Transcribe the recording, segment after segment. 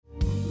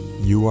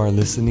You are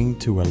listening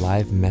to a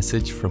live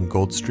message from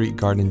Gold Street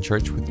Garden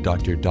Church with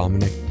Dr.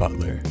 Dominic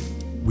Butler.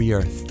 We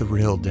are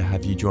thrilled to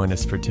have you join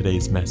us for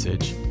today's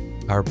message.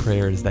 Our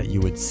prayer is that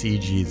you would see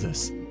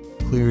Jesus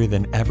clearer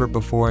than ever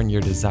before, and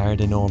your desire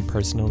to know Him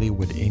personally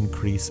would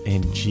increase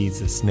in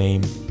Jesus'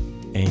 name.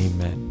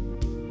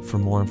 Amen. For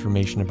more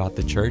information about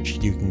the church,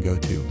 you can go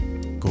to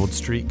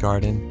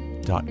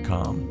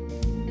goldstreetgarden.com.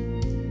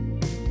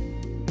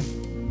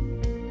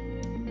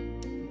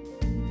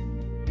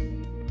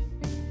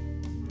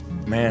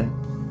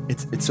 Man,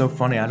 it's so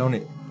funny. I don't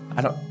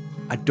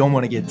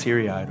want to get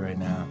teary-eyed right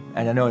now.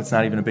 And I know it's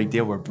not even a big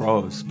deal. We're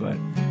bros, but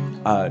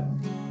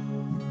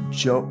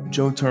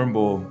Joe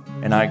Turnbull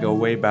and I go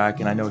way back,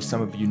 and I know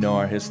some of you know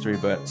our history,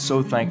 but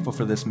so thankful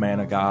for this man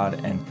of God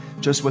and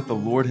just what the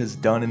Lord has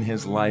done in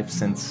his life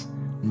since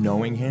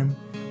knowing him.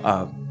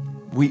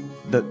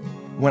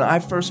 When I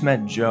first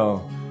met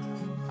Joe,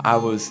 I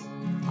was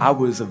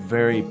a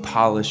very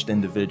polished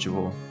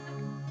individual.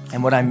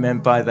 And what I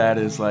meant by that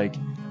is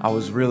I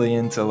was really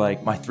into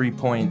my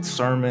 3-point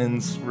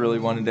sermons, really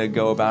wanted to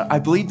go about. I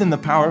believed in the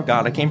power of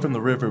God. I came from the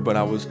river, but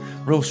I was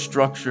real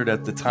structured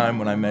at the time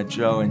when I met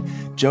Joe. And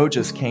Joe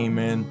just came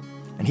in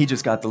and he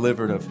just got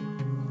delivered of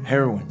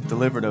heroin,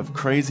 delivered of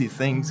crazy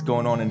things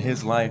going on in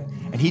his life.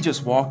 And he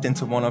just walked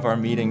into one of our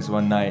meetings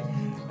one night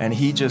and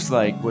he just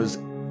was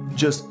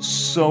just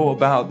so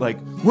about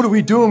what are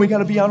we doing? We got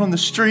to be out on the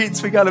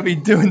streets. We got to be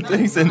doing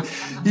things. And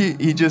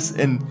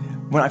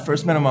when I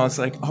first met him, I was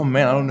like, oh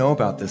man, I don't know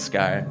about this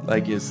guy.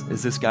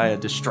 Is this guy a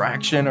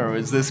distraction, or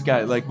is this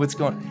guy what's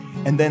going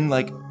on? And then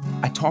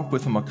I talked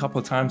with him a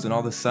couple of times, and all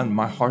of a sudden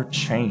my heart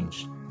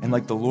changed. And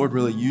the Lord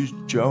really used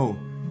Joe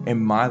in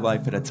my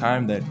life at a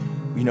time that,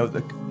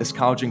 this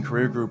college and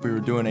career group, we were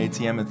doing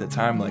ATM at the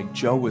time.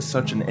 Joe was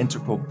such an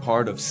integral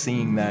part of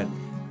seeing that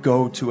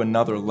go to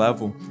another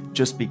level,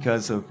 just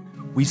because of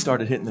we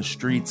started hitting the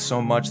streets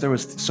so much. There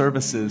was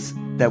services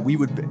that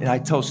and I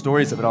tell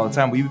stories of it all the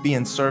time. We would be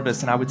in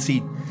service and I would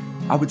see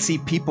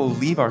people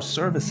leave our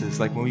services.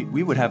 When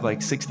we would have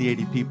 60,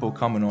 80 people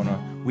coming on a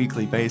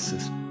weekly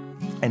basis.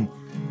 And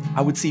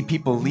I would see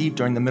people leave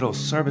during the middle of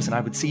service and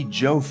I would see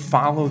Joe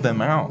follow them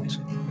out.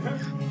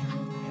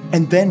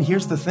 And then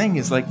here's the thing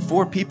is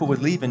 4 people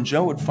would leave and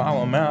Joe would follow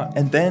them out.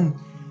 And then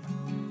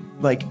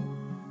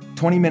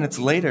 20 minutes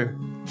later,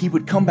 he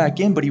would come back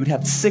in, but he would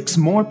have 6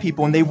 more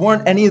people, and they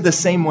weren't any of the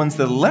same ones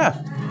that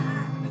left.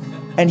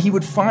 And he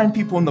would find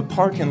people in the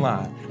parking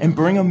lot and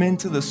bring them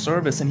into the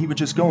service, and he would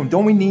just go,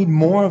 don't we need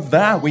more of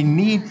that? We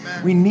need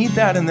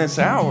that in this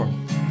hour.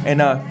 And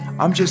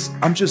I'm just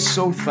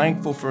so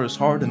thankful for his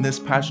heart. And this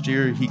past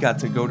year, he got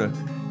to go to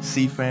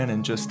CFAN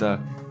and just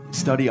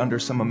study under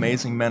some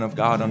amazing men of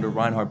God under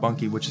Reinhard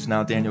Bunke, which is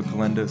now Daniel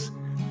Kalenda's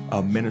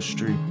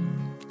ministry.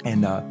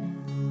 And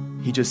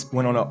he just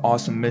went on an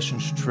awesome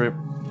missions trip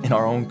in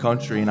our own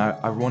country, and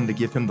I wanted to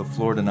give him the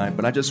floor tonight,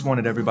 but I just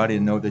wanted everybody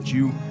to know that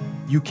you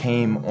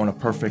came on a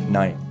perfect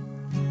night,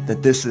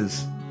 that this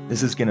is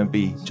going to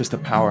be just a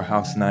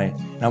powerhouse night.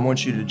 And I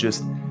want you to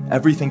just,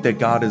 everything that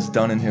God has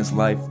done in his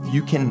life,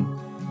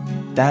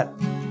 the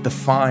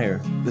fire,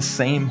 the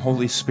same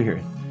Holy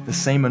Spirit, the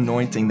same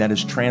anointing that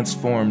has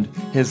transformed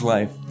his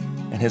life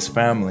and his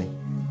family.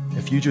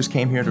 If you just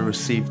came here to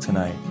receive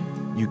tonight,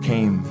 you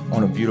came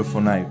on a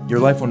beautiful night.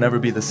 Your life will never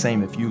be the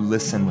same if you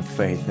listen with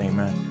faith.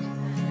 Amen.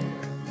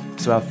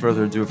 So without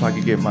further ado, if I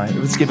could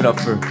let's give it up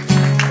for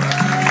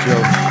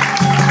Joe.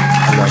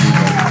 I love you,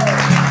 buddy.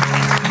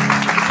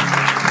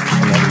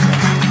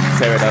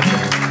 Say it up for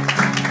her.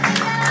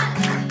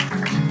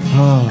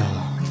 Oh,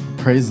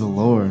 praise the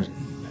Lord.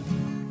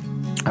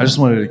 I just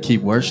wanted to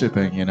keep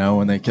worshiping,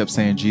 when they kept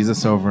saying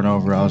Jesus over and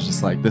over, I was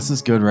just like, this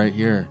is good right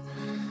here.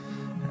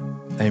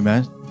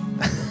 Amen.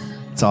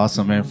 It's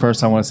awesome, man.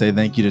 First, I want to say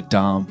thank you to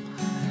Dom.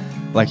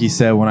 Like he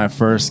said, when I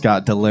first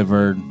got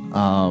delivered,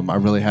 I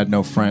really had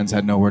no friends,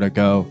 had nowhere to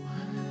go.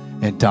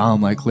 And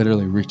Dom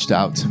literally reached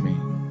out to me.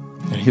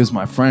 And he was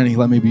my friend. He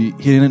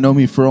didn't know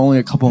me for only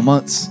a couple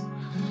months.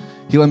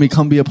 He let me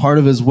come be a part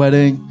of his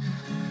wedding.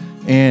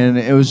 And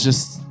it was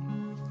just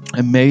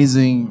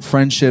amazing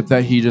friendship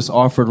that he just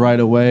offered right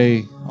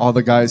away. All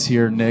the guys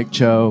here, Nick,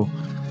 Joe.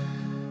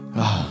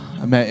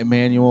 I met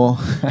Emmanuel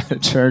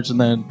at church and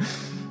then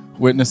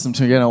witnessed him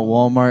again at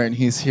Walmart, and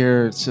he's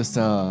here. It's just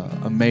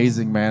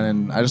amazing, man.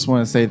 And I just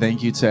want to say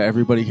thank you to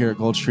everybody here at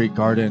Gold Street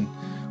Garden.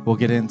 We'll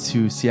get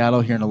into Seattle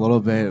here in a little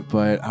bit,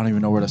 but I don't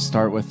even know where to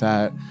start with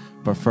that.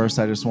 But first,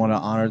 I just want to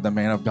honor the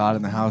man of God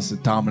in the house,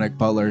 Dominic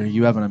Butler.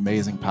 You have an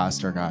amazing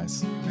pastor,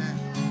 guys.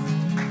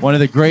 One of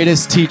the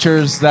greatest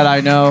teachers that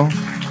I know.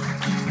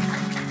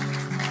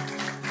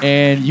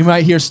 And you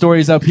might hear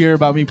stories up here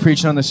about me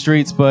preaching on the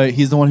streets, but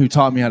he's the one who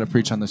taught me how to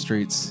preach on the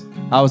streets.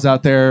 I was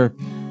out there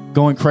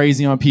going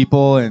crazy on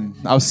people, and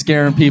I was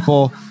scaring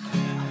people.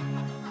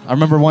 I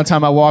remember one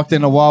time I walked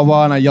into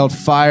Wawa and I yelled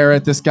fire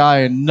at this guy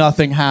and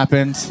nothing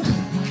happened.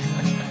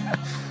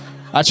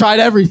 I tried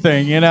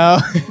everything,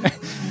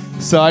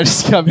 So I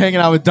just kept hanging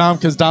out with Dom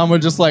because Dom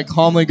would just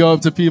calmly go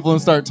up to people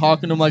and start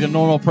talking to them like a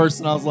normal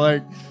person. I was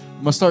like, I'm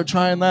going to start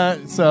trying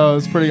that. So it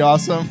was pretty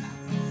awesome.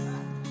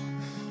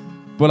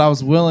 But I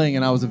was willing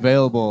and I was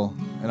available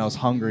and I was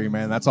hungry,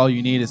 man. That's all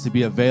you need, is to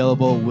be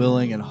available,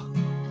 willing, and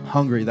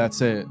hungry.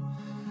 That's it.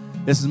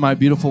 This is my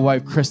beautiful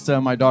wife, Krista,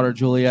 and my daughter,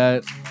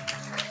 Juliet.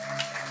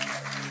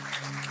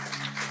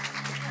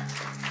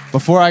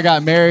 Before I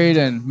got married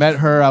and met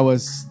her, I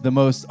was the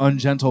most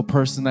ungentle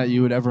person that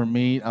you would ever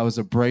meet. I was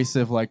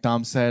abrasive, like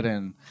Dom said,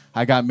 and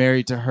I got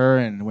married to her,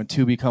 and when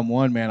two become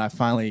one, man, I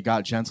finally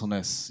got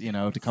gentleness,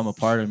 to come a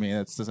part of me.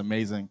 That's just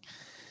amazing.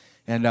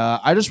 And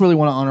I just really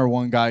want to honor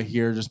one guy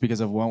here just because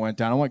of what went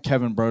down. I want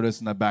Kevin Brodus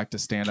in the back to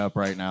stand up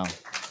right now.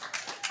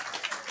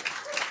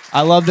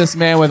 I love this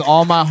man with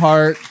all my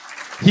heart.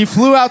 He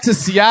flew out to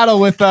Seattle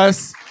with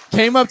us,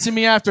 came up to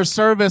me after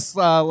service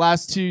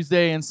last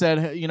Tuesday and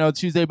said,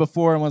 Tuesday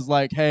before, and was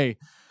like, hey,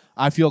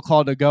 I feel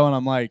called to go. And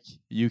I'm like,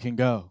 you can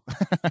go.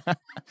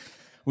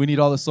 We need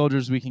all the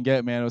soldiers we can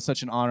get, man. It was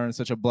such an honor and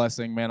such a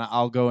blessing, man.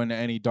 I'll go into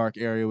any dark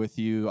area with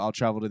you. I'll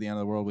travel to the end of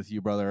the world with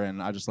you, brother.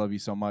 And I just love you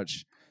so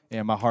much.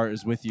 And my heart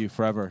is with you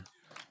forever.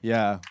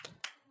 Yeah.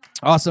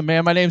 Awesome,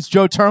 man. My name's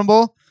Joe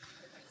Turnbull.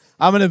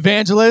 I'm an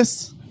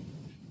evangelist.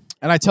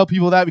 And I tell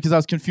people that because I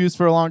was confused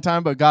for a long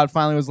time, but God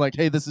finally was like,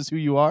 hey, this is who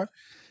you are.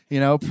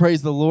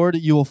 Praise the Lord.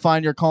 You will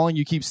find your calling.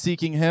 You keep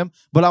seeking him.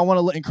 But I want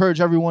to encourage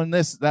everyone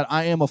that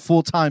I am a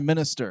full-time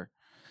minister.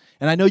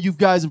 And I know you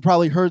guys have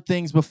probably heard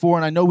things before,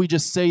 and I know we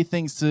just say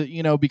things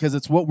to, because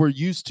it's what we're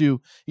used to,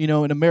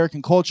 in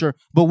American culture.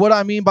 But what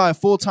I mean by a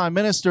full-time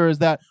minister is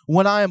that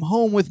when I am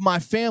home with my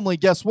family,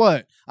 guess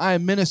what? I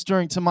am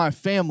ministering to my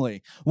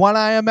family. When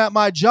I am at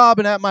my job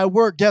and at my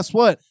work, guess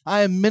what?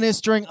 I am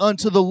ministering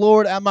unto the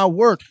Lord at my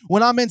work.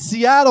 When I'm in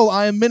Seattle,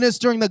 I am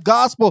ministering the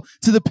gospel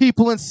to the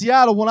people in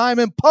Seattle. When I'm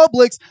in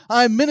Publix,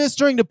 I am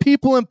ministering to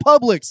people in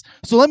Publix.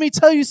 So let me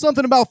tell you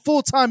something about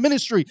full-time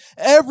ministry.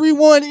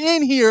 Everyone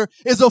in here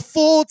is a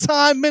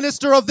full-time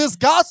minister of this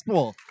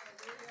gospel.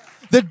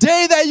 The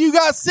day that you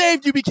got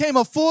saved, you became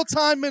a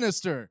full-time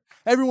minister.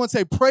 Everyone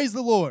say, praise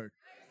the Lord.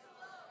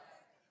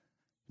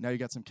 Now you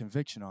got some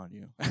conviction on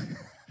you. A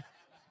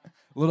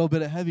little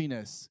bit of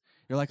heaviness.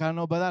 You're like, I don't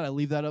know about that. I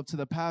leave that up to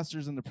the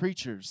pastors and the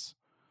preachers.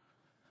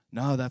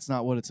 No, that's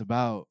not what it's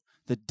about.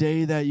 The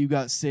day that you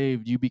got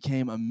saved, you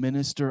became a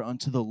minister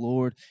unto the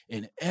Lord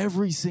in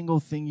every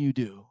single thing you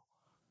do.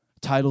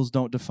 Titles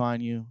don't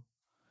define you.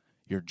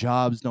 Your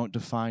jobs don't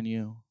define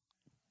you.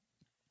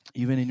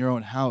 Even in your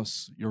own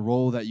house, your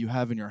role that you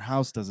have in your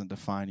house doesn't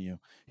define you.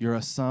 You're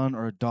a son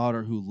or a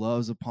daughter who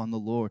loves upon the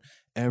Lord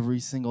every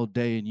single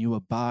day, and you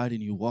abide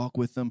and you walk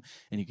with him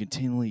and you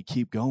continually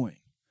keep going.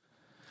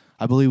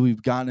 I believe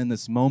we've gotten in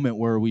this moment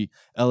where we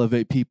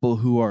elevate people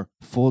who are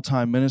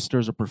full-time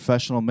ministers or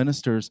professional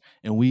ministers,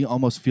 and we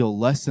almost feel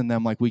less than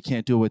them, like we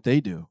can't do what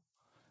they do.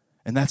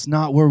 And that's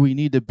not where we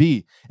need to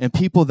be. And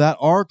people that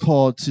are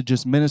called to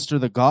just minister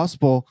the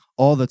gospel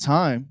all the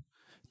time,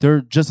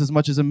 they're just as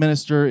much as a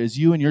minister as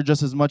you, and you're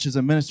just as much as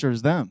a minister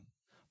as them.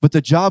 But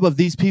the job of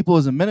these people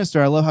as a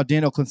minister, I love how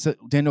Daniel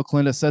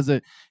Kalinda says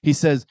it. He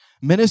says,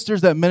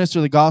 ministers that minister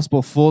the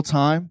gospel full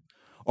time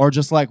are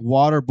just like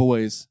water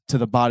boys to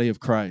the body of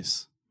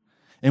Christ.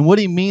 And what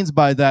he means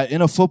by that,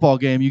 in a football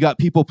game, you got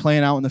people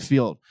playing out in the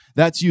field.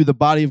 That's you, the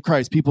body of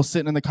Christ, people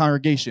sitting in the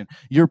congregation.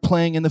 You're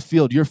playing in the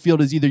field. Your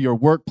field is either your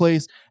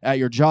workplace, at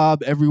your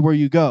job, everywhere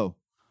you go.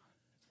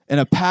 And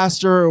a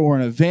pastor or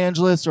an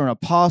evangelist or an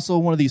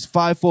apostle, one of these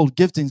fivefold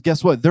giftings,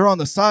 guess what? They're on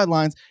the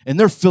sidelines and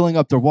they're filling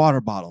up their water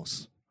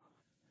bottles.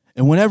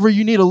 And whenever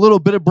you need a little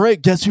bit of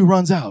break, guess who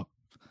runs out?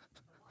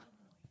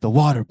 The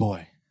water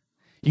boy.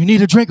 You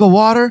need a drink of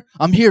water?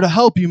 I'm here to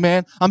help you,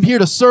 man. I'm here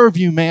to serve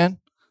you, man.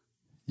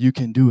 You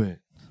can do it.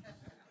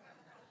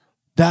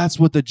 That's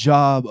what the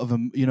job of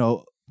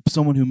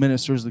someone who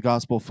ministers the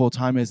gospel full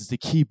time is to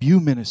keep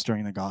you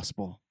ministering the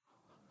gospel.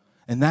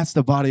 And that's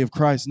the body of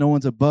Christ. No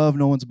one's above,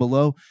 no one's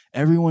below.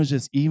 Everyone's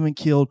just even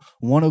keeled,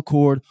 one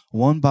accord,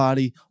 one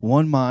body,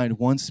 one mind,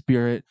 one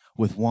spirit,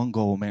 with one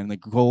goal, man. The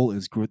goal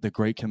is the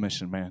Great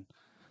Commission, man.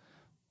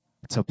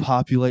 To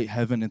populate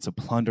heaven and to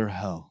plunder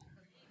hell.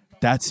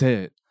 That's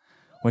it.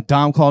 When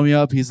Dom called me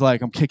up, he's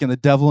like, I'm kicking the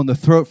devil in the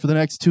throat for the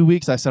next 2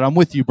 weeks. I said, I'm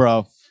with you,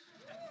 bro.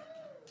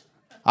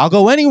 I'll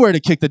go anywhere to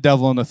kick the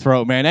devil in the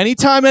throat, man.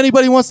 Anytime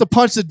anybody wants to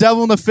punch the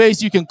devil in the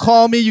face, you can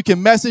call me, you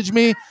can message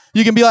me,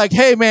 you can be like,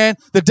 hey, man,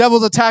 the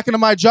devil's attacking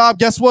my job.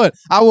 Guess what?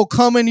 I will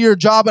come into your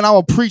job and I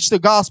will preach the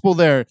gospel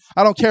there.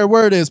 I don't care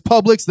where it is,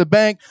 Publix, the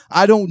bank.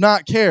 I do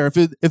not care.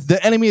 If the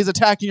enemy is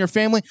attacking your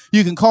family,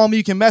 you can call me,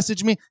 you can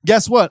message me.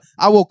 Guess what?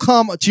 I will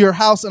come to your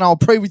house and I'll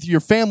pray with your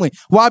family.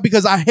 Why?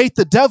 Because I hate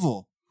the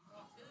devil.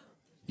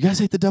 You guys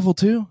hate the devil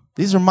too?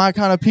 These are my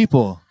kind of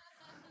people.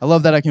 I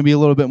love that I can be a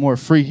little bit more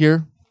free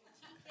here.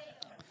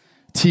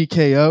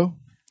 TKO.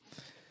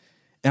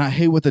 And I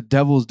hate what the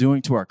devil is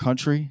doing to our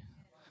country,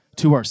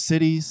 to our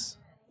cities,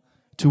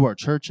 to our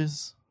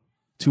churches,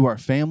 to our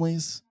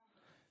families.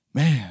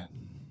 Man,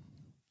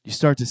 you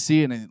start to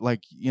see it, and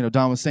like,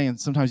 Don was saying,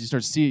 sometimes you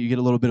start to see it, you get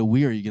a little bit of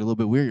weary, you get a little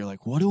bit weary. You're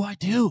like, what do I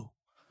do?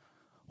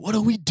 What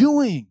are we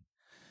doing?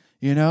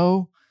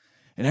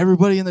 And And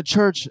everybody in the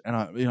church, and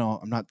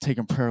I'm not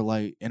taking prayer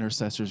light.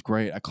 Intercessors,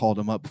 great. I called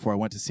them up before I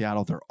went to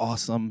Seattle. They're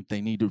awesome.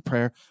 They need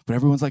prayer. But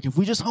everyone's like, if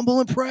we just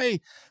humble and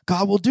pray,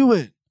 God will do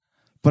it.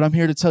 But I'm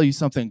here to tell you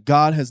something.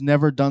 God has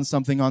never done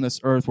something on this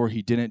earth where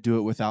he didn't do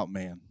it without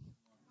man.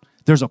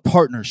 There's a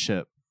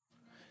partnership.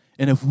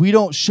 And if we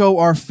don't show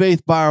our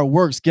faith by our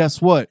works,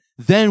 guess what?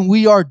 Then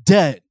we are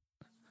dead.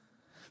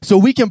 So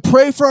we can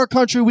pray for our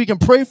country, we can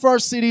pray for our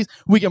cities,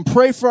 we can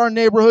pray for our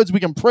neighborhoods, we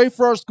can pray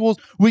for our schools,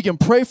 we can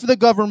pray for the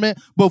government,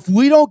 but if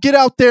we don't get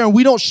out there and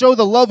we don't show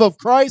the love of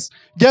Christ,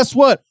 guess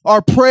what?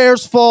 Our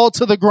prayers fall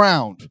to the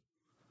ground.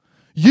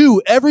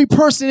 Every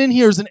person in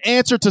here is an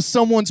answer to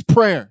someone's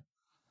prayer.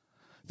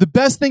 The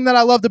best thing that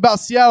I loved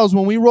about Seattle is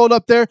when we rolled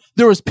up there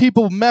was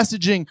people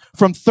messaging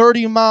from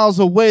 30 miles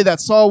away that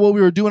saw what we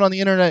were doing on the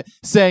internet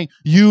saying,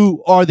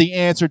 you are the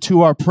answer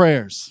to our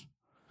prayers.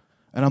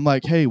 And I'm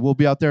like, hey, we'll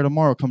be out there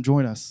tomorrow. Come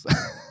join us.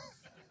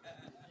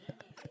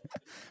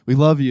 We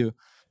love you.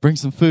 Bring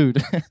some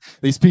food.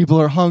 These people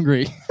are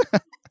hungry.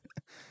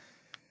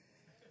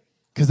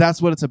 Because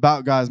that's what it's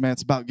about, guys, man.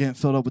 It's about getting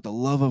filled up with the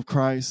love of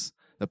Christ,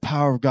 the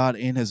power of God,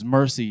 and his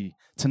mercy.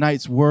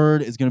 Tonight's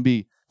word is going to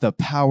be the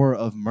power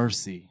of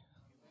mercy.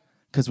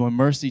 Because when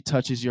mercy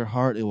touches your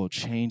heart, it will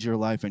change your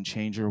life and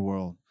change your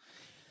world.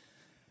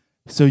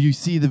 So you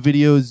see the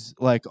videos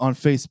like on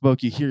Facebook,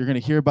 you're going to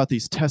hear about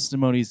these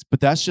testimonies, but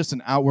that's just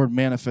an outward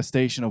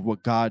manifestation of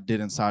what God did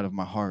inside of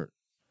my heart.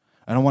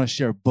 And I want to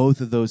share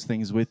both of those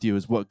things with you,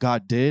 is what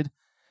God did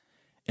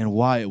and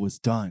why it was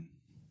done.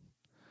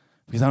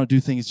 Because I don't do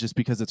things just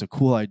because it's a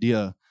cool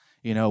idea.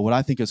 You know, what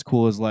I think is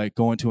cool is like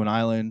going to an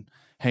island,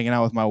 hanging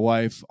out with my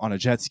wife on a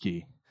jet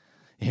ski.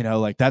 You know,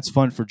 like that's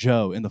fun for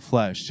Joe in the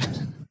flesh.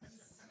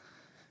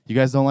 You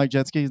guys don't like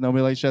jet skis?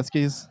 Nobody likes jet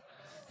skis?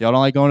 Y'all don't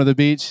like going to the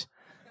beach?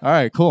 All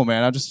right, cool,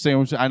 man. I'm just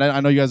saying, I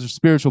know you guys are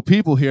spiritual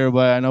people here,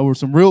 but I know we're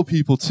some real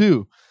people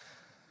too.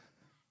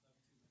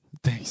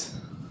 Thanks.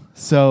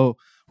 So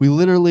we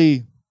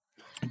literally,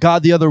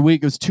 God the other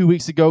week, it was 2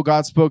 weeks ago,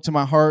 God spoke to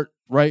my heart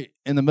right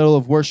in the middle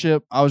of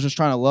worship. I was just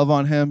trying to love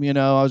on him, you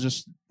know. I was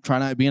just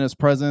trying to be in his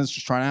presence,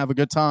 just trying to have a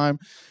good time.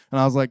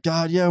 And I was like,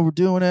 God, yeah, we're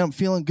doing it. I'm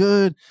feeling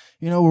good.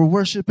 You know, we're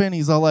worshiping.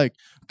 He's all like,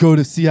 go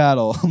to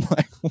Seattle. I'm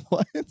like,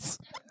 what?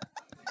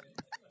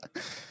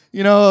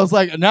 You know, I was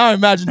like, now I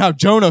imagine how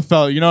Jonah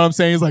felt. You know what I'm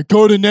saying? He's like,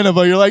 go to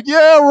Nineveh. You're like,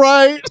 yeah,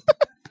 right.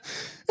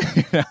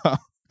 You know,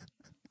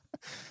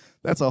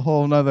 that's a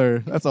whole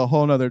nother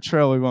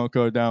trail we won't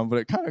go down, but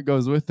it kind of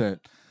goes with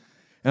it.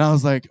 And I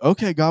was like,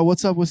 okay, God,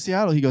 what's up with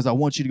Seattle? He goes, I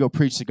want you to go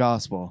preach the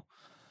gospel.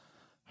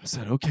 I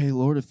said, okay,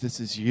 Lord, if this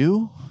is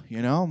you,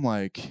 you know, I'm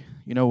like,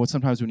 you know what?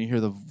 Sometimes when you hear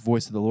the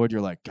voice of the Lord, you're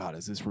like, God,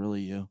 is this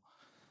really you?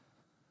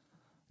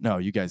 No,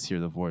 you guys hear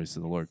the voice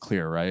of the Lord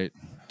clear, right?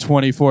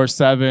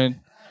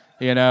 24/7.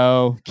 You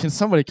know, can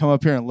somebody come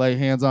up here and lay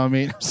hands on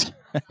me?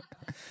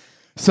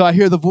 So I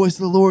hear the voice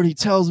of the Lord. He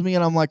tells me,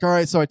 and I'm like, all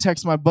right. So I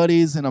text my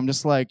buddies, and I'm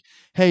just like,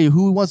 hey,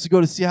 who wants to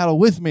go to Seattle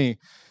with me?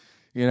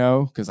 You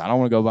know, because I don't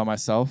want to go by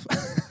myself.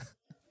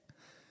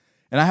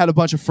 And I had a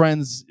bunch of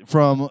friends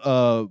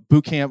from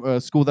boot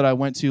camp school that I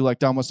went to, like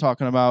Dom was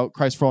talking about,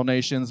 Christ for All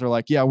Nations. They're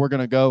like, yeah, we're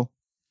going to go.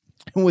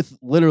 And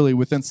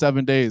within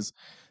 7 days,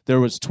 there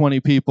was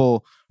 20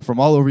 people from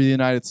all over the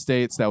United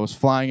States that was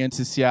flying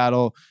into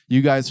Seattle.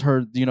 You guys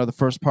heard, you know, the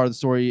first part of the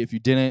story. If you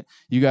didn't,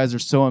 you guys are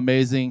so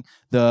amazing.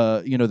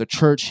 The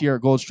church here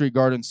at Gold Street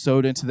Garden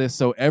sowed into this.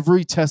 So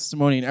every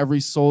testimony and every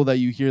soul that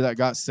you hear that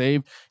got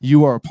saved,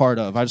 you are a part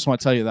of. I just want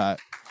to tell you that.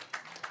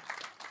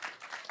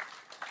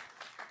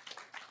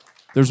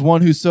 There's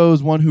one who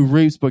sows, one who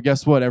reaps, but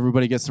guess what?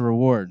 Everybody gets a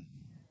reward.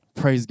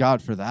 Praise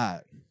God for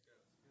that.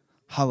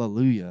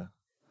 Hallelujah.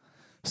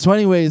 So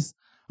anyways,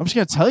 I'm just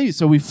going to tell you.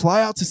 So we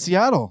fly out to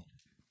Seattle.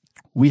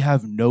 We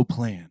have no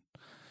plan,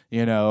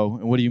 you know.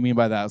 And what do you mean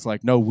by that? It's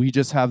like, no, we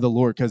just have the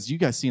Lord. Because you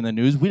guys see in the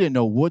news, we didn't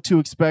know what to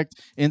expect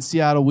in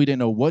Seattle. We didn't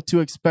know what to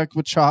expect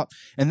with CHOP.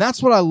 And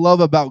that's what I love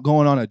about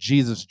going on a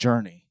Jesus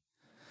journey,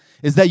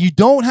 is that you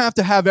don't have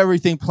to have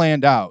everything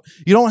planned out.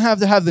 You don't have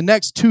to have the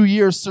next 2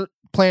 years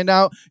planned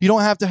out. You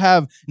don't have to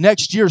have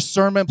next year's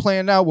sermon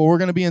planned out. Well, we're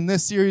going to be in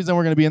this series, and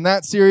we're going to be in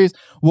that series.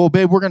 Well,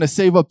 babe, we're going to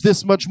save up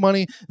this much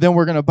money. Then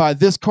we're going to buy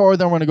this car.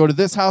 Then we're going to go to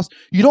this house.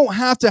 You don't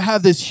have to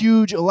have this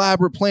huge,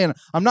 elaborate plan.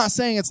 I'm not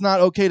saying it's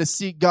not okay to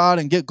seek God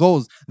and get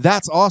goals.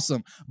 That's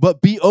awesome.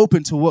 But be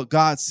open to what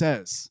God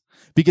says,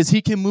 because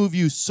he can move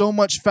you so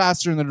much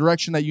faster in the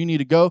direction that you need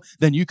to go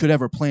than you could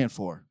ever plan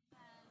for.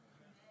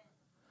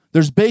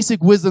 There's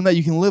basic wisdom that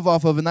you can live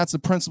off of, and that's the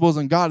principles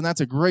in God, and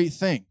that's a great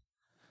thing.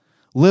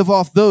 Live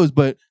off those,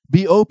 but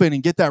be open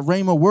and get that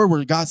rhema word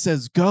where God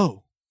says,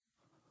 go.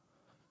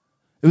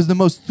 It was the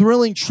most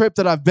thrilling trip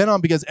that I've been on,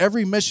 because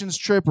every missions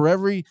trip or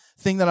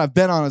everything that I've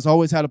been on has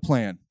always had a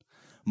plan.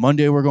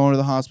 Monday, we're going to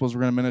the hospitals. We're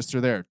going to minister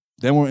there.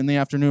 Then in the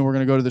afternoon, we're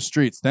going to go to the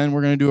streets. Then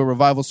we're going to do a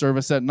revival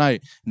service at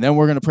night. And then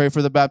we're going to pray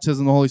for the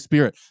baptism of the Holy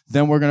Spirit.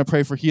 Then we're going to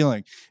pray for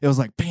healing. It was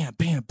like bam,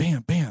 bam,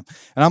 bam, bam.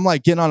 And I'm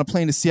like getting on a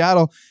plane to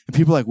Seattle, and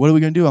people are like, what are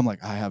we going to do? I'm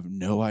like, I have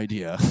no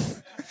idea.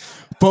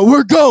 But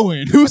we're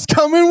going. Who's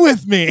coming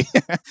with me?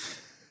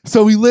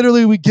 So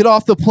we get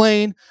off the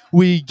plane,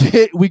 we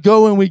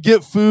go and we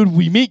get food.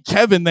 We meet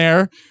Kevin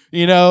there,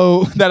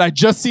 that I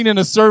just seen in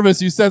a service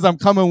who says, I'm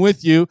coming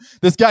with you.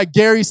 This guy,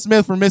 Gary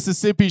Smith from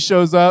Mississippi,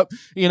 shows up.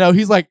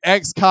 He's like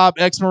ex-cop,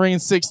 ex-Marine,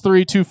 6'3",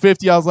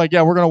 250. I was like,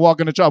 yeah, we're going to walk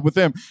in the chop with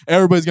him.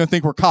 Everybody's going to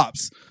think we're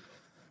cops,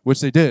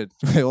 which they did.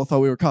 They all thought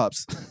we were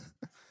cops.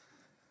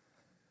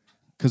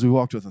 Because we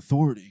walked with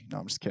authority. No,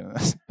 I'm just kidding.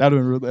 That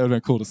would have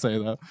been cool to say,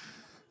 though.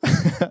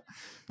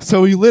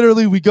 So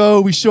we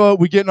go, we show up,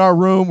 we get in our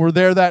room. We're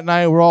there that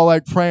night. We're all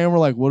like praying. We're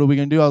like, what are we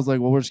going to do? I was like,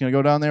 well, we're just going to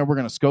go down there. We're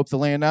going to scope the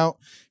land out.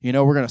 We're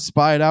going to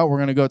spy it out. We're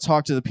going to go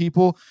talk to the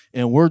people.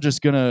 And we're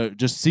just going to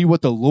just see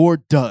what the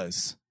Lord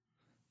does.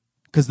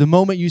 Because the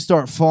moment you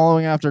start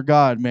following after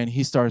God, man,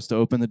 he starts to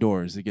open the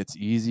doors. It gets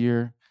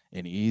easier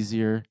and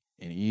easier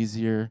and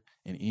easier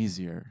and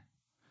easier.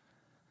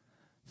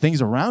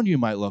 Things around you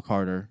might look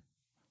harder,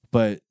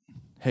 but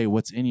hey,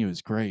 what's in you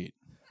is great.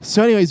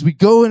 So anyways, we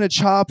go in a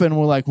chop and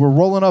we're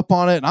rolling up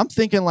on it. And I'm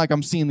thinking like I'm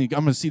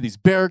going to see these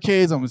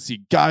barricades. I'm going to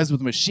see guys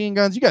with machine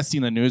guns. You guys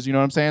seen the news, you know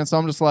what I'm saying? So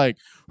I'm just like,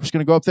 we're just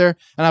going to go up there.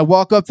 And I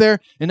walk up there.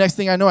 And next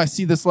thing I know, I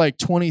see this like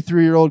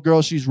 23-year-old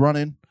girl. She's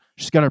running.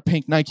 She's got her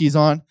pink Nikes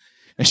on.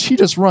 And she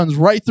just runs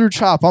right through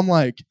chop. I'm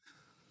like,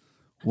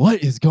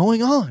 what is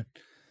going on?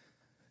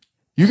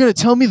 You're going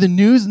to tell me the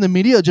news and the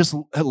media just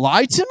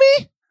lied to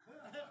me?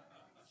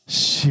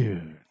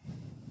 Shoot.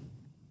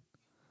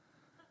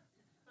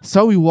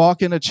 So we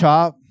walk in a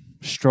chop,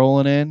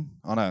 strolling in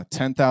on a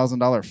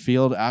 $10,000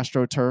 field,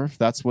 AstroTurf.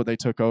 That's what they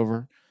took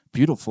over.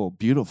 Beautiful,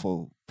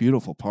 beautiful,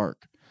 beautiful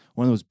park.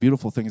 One of the most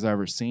beautiful things I've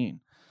ever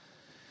seen.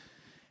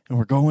 And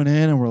we're going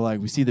in and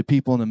we see the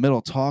people in the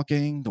middle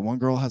talking. The one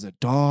girl has a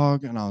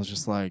dog. And I was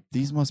just like,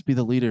 these must be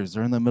the leaders.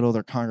 They're in the middle,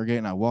 they're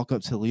congregating. I walk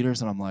up to the leaders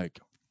and I'm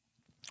like,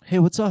 hey,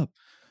 what's up?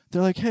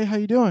 They're like, hey, how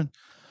you doing?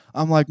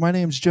 I'm like, my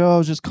name's Joe. I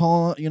was just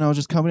calling,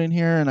 just coming in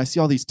here, and I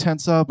see all these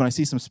tents up, and I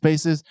see some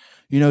spaces.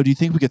 Do you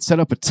think we could set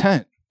up a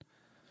tent?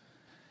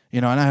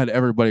 And I had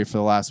everybody for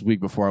the last week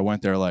before I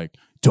went there like,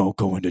 don't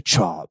go into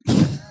chop.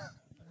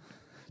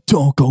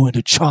 Don't go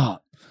into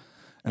chop.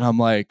 And I'm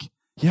like,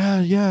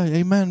 yeah,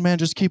 amen, man.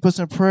 Just keep us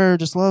in prayer.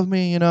 Just love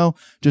me,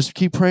 Just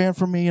keep praying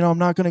for me. I'm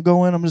not going to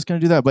go in. I'm just going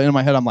to do that. But in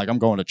my head, I'm like, I'm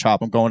going to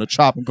chop. I'm going to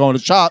chop. I'm going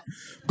to chop.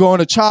 I'm going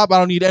to chop. I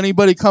don't need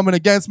anybody coming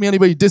against me,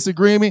 anybody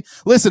disagreeing with me.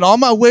 Listen, on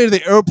my way to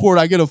the airport,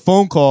 I get a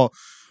phone call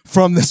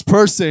from this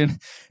person,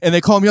 and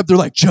they call me up. They're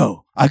like,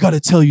 Joe, I got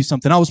to tell you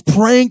something. I was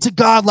praying to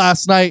God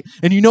last night,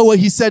 and you know what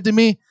he said to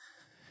me?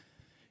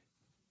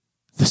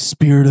 The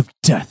spirit of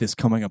death is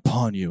coming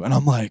upon you. And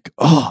I'm like,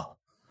 oh,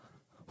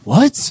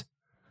 what?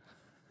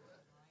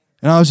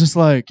 And I was just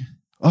like,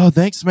 oh,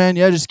 thanks, man.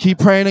 Yeah, just keep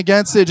praying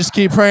against it. Just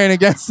keep praying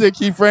against it.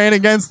 Keep praying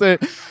against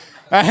it.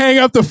 I hang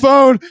up the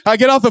phone. I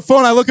get off the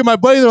phone. I look at my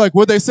buddy. They're like,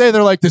 what'd they say?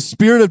 They're like, the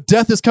spirit of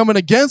death is coming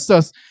against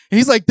us. And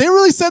he's like, they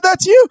really said that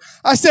to you?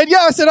 I said, yeah.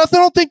 I said, I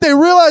don't think they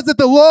realize that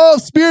the law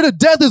of spirit of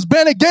death has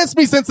been against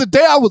me since the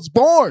day I was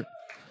born.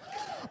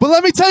 But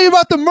let me tell you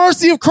about the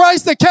mercy of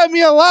Christ that kept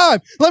me alive.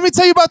 Let me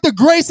tell you about the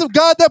grace of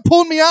God that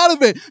pulled me out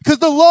of it. Because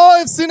the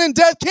law of sin and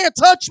death can't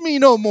touch me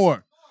no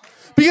more.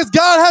 Because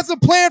God has a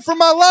plan for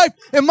my life,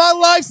 and my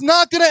life's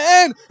not going to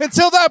end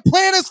until that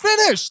plan is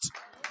finished.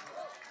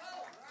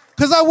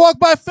 Because I walk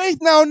by faith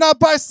now and not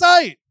by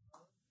sight.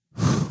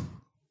 I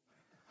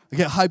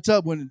get hyped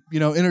up when,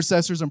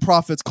 intercessors and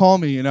prophets call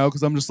me,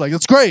 because I'm just like,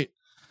 it's great.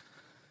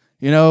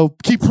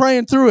 Keep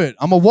praying through it.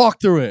 I'm going to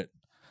walk through it.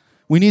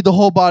 We need the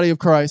whole body of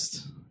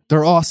Christ.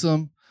 They're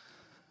awesome.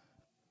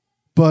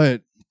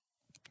 But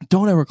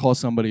don't ever call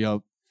somebody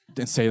up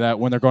and say that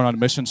when they're going on a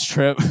missions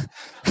trip.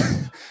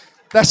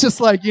 That's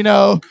just like,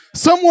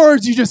 some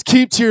words you just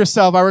keep to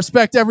yourself. I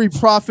respect every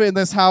prophet in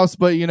this house,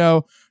 but,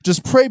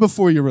 just pray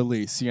before you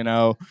release,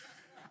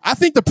 I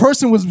think the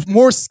person was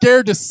more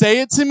scared to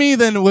say it to me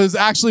than was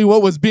actually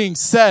what was being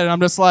said. And I'm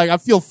just like, I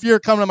feel fear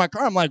coming to my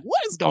car. I'm like,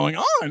 what is going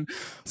on?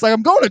 It's like,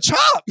 I'm going to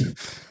chop.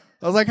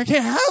 I was like, I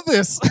can't have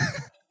this.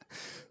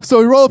 So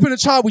we roll up in a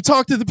chop. We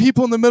talk to the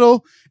people in the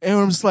middle, and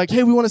I'm just like,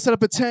 hey, we want to set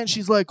up a tent.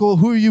 She's like, well,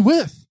 who are you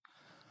with?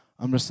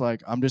 I'm just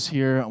like, I'm just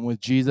here. I'm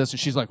with Jesus. And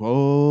she's like,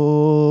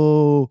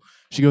 oh.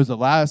 She goes, the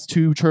last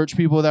two church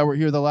people that were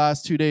here the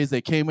last 2 days,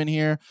 they came in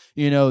here.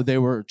 They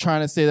were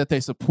trying to say that they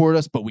support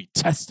us, but we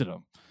tested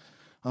them.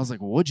 I was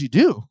like, well, what'd you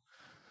do?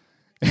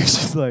 And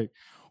she's like,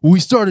 well, we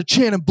started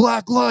chanting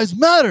Black Lives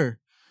Matter.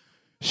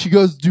 She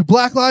goes, do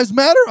Black Lives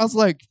matter? I was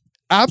like,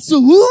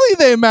 absolutely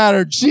they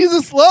matter.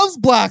 Jesus loves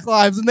Black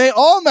lives, and they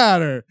all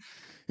matter.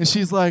 And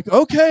she's like,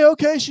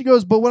 okay. She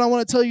goes, but what I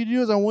want to tell you to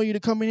do is I want you to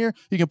come in here.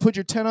 You can put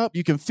your tent up.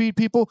 You can feed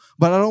people,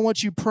 but I don't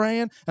want you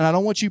praying, and I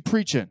don't want you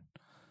preaching.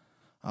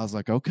 I was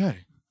like, okay,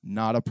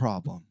 not a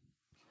problem.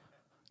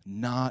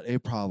 Not a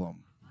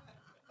problem.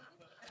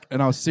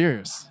 And I was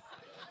serious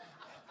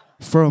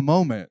for a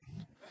moment.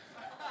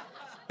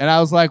 And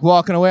I was like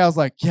walking away. I was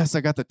like, yes,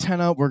 I got the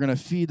tent up. We're going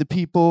to feed the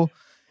people.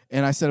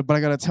 And I said, but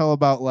I got to tell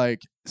about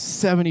like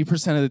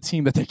 70% of the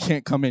team that they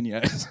can't come in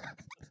yet.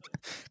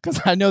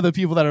 Because I know the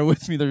people that are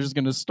with me, they're just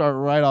going to start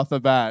right off the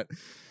bat.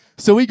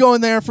 So we go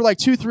in there for like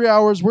 2-3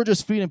 hours. We're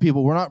just feeding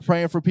people. We're not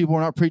praying for people.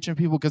 We're not preaching to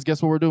people, because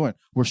guess what we're doing?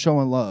 We're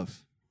showing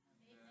love.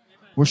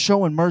 We're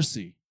showing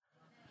mercy.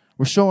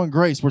 We're showing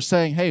grace. We're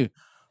saying, hey,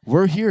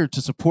 we're here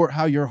to support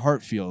how your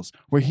heart feels.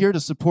 We're here to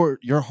support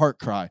your heart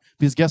cry.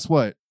 Because guess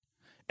what?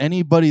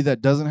 Anybody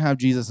that doesn't have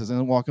Jesus,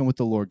 isn't walking with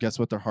the Lord, guess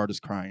what their heart is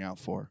crying out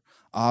for?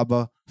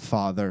 Abba,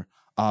 Father.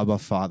 Abba,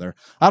 Father.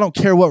 I don't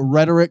care what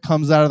rhetoric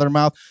comes out of their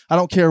mouth. I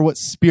don't care what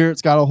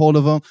spirit's got a hold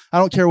of them. I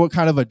don't care what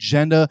kind of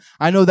agenda.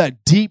 I know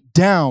that deep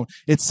down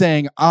it's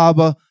saying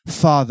Abba,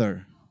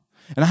 Father.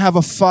 And I have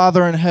a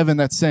Father in heaven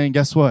that's saying,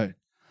 guess what?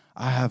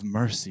 I have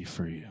mercy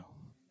for you.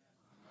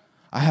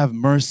 I have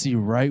mercy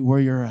right where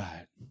you're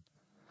at.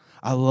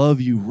 I love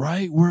you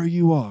right where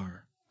you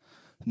are.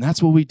 And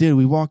that's what we did.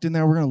 We walked in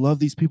there. We're going to love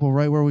these people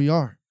right where we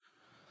are.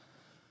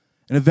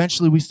 And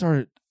eventually we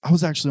started. I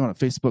was actually on a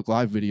Facebook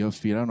Live video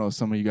feed. I don't know if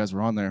some of you guys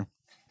were on there.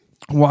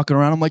 I'm walking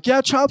around. I'm like, yeah,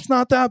 Chop's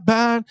not that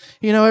bad.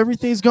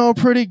 Everything's going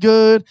pretty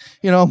good.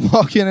 I'm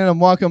walking in,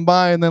 I'm walking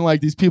by, and then like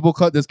these people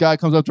this guy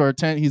comes up to our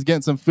tent. He's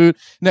getting some food.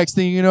 Next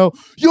thing you know,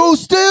 yo,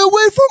 stay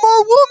away from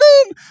our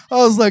woman. I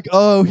was like,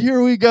 oh,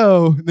 here we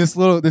go.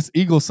 This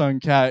Eagle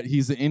Son cat,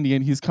 he's an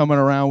Indian. He's coming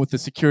around with the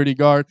security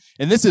guard.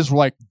 And this is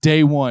like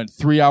day one,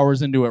 3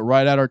 hours into it,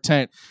 right at our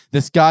tent.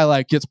 This guy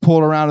like gets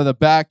pulled around to the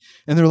back,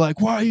 and they're like,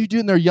 why are you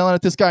doing? They're yelling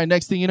at this guy.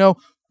 Next thing you know,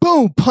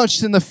 boom,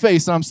 punched in the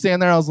face. And I'm standing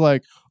there. I was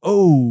like,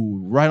 oh,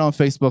 right on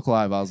Facebook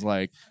Live. I was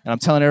like, and I'm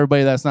telling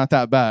everybody that's not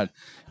that bad.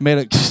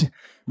 Made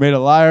a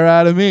liar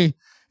out of me.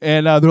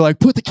 And they're like,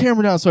 put the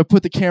camera down. So I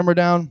put the camera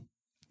down,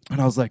 and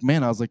I was like,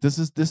 man, this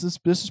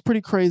is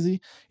pretty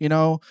crazy,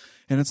 And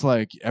it's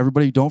like,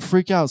 everybody don't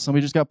freak out.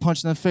 Somebody just got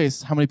punched in the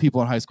face. How many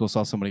people in high school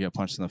saw somebody get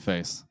punched in the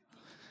face?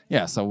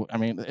 Yeah, so I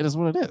mean, it is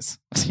what it is.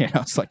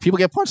 It's like people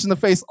get punched in the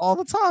face all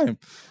the time.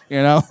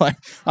 Like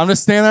I'm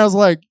just standing there. I was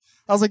like,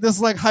 this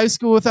is like high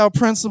school without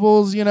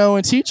principals,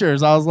 and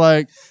teachers. I was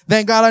like,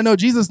 thank God I know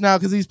Jesus now,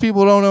 because these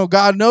people don't know.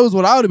 God knows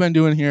what I would have been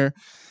doing here.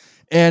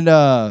 And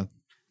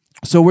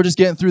so we're just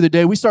getting through the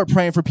day. We start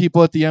praying for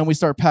people at the end. We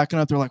start packing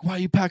up. They're like, why are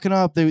you packing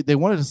up? They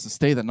wanted us to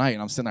stay the night.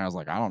 And I'm sitting there. I was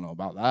like, I don't know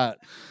about that.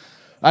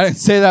 I didn't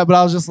say that, but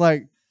I was just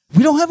like,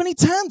 we don't have any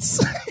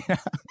tents.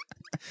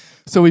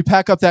 So we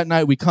pack up that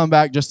night. We come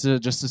back just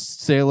to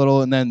say a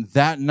little. And then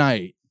that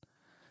night,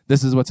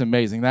 this is what's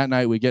amazing. That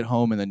night we get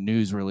home and the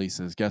news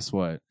releases. Guess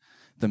what?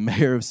 The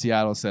mayor of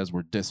Seattle says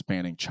we're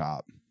disbanding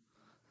CHOP.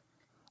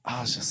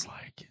 I was just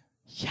like,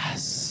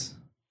 yes.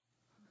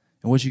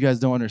 And what you guys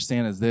don't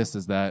understand is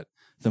that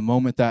the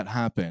moment that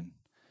happened,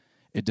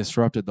 it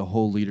disrupted the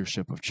whole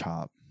leadership of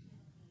CHOP.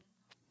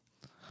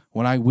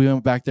 When we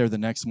went back there the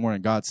next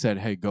morning, God said,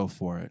 hey, go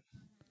for it.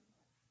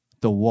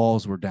 The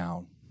walls were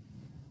down.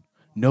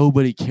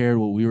 Nobody cared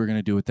what we were going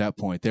to do at that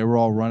point. They were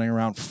all running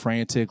around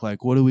frantic,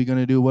 like, what are we going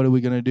to do? What are we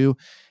going to do?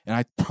 And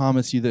I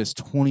promise you this,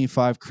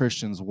 25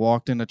 Christians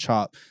walked into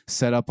CHOP,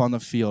 set up on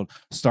the field,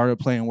 started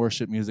playing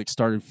worship music,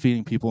 started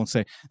feeding people and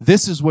say,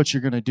 this is what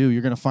you're going to do.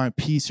 You're going to find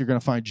peace. You're going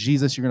to find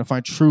Jesus. You're going to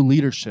find true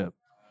leadership.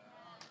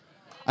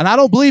 And I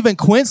don't believe in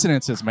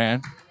coincidences,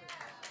 man.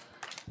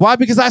 Why?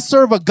 Because I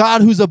serve a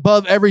God who's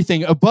above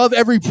everything, above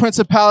every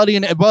principality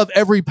and above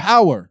every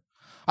power.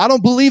 I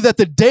don't believe that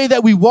the day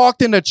that we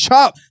walked into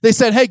CHOP, they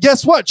said, hey,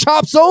 guess what?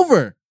 CHOP's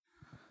over.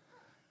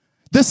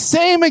 The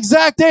same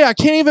exact day. I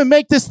can't even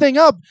make this thing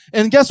up.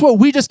 And guess what?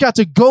 We just got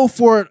to go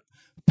for it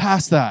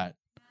past that.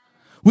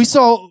 We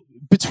saw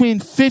between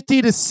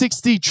 50 to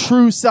 60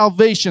 true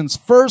salvations,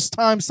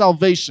 first-time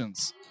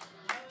salvations.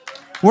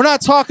 We're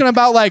not talking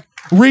about like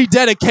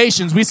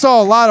rededications. We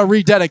saw a lot of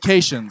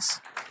rededications.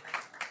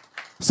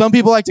 Some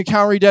people like to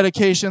count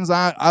rededications.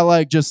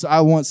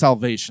 I want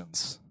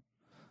salvations.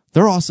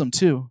 They're awesome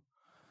too.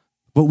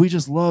 But we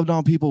just loved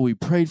on people. We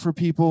prayed for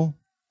people.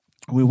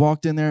 We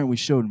walked in there and we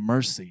showed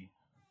mercy.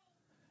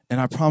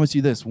 And I promise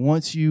you this,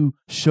 once you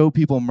show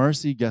people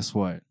mercy, guess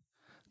what?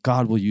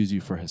 God will use you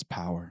for his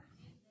power.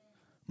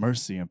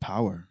 Mercy and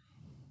power.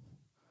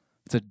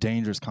 It's a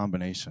dangerous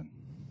combination.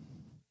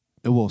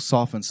 It will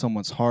soften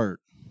someone's heart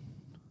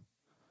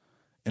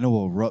and it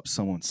will erupt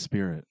someone's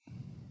spirit.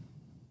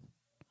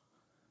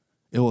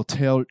 It will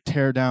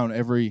tear down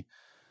every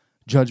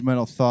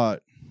judgmental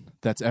thought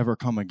that's ever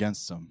come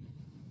against them.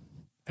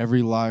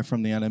 Every lie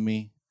from the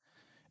enemy,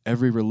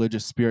 every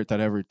religious spirit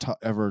that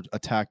ever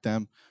attacked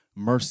them,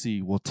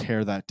 mercy will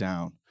tear that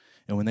down.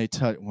 And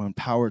when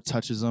power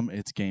touches them,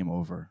 it's game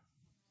over.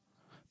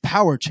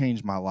 Power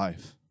changed my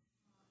life.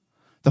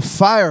 The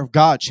fire of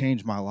God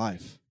changed my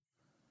life.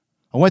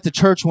 I went to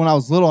church when I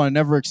was little. I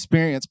never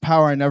experienced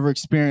power. I never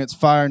experienced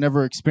fire. I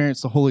never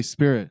experienced the Holy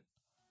Spirit.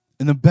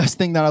 And the best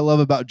thing that I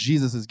love about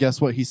Jesus is, guess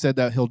what? He said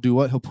that he'll do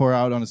what? He'll pour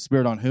out on his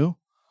spirit on who?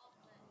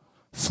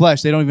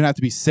 Flesh. They don't even have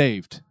to be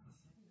saved.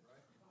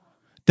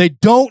 They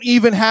don't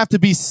even have to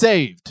be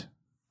saved.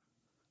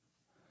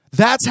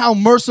 That's how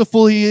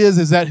merciful he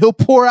is that he'll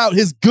pour out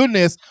his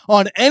goodness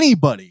on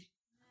anybody.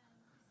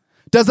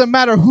 Doesn't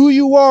matter who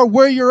you are,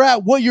 where you're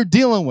at, what you're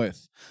dealing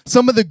with.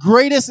 Some of the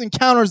greatest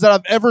encounters that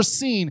I've ever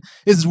seen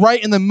is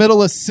right in the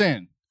middle of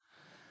sin.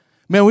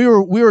 Man, we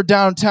were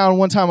downtown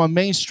one time on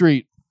Main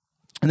Street,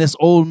 And this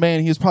old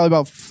man, he was probably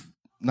about,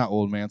 not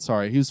old man,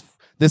 sorry.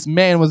 This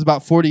man was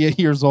about 48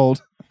 years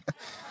old.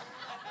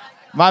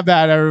 My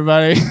bad,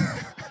 everybody.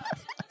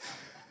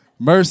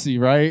 Mercy,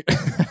 right?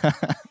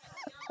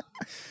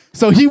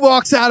 So he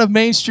walks out of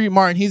Main Street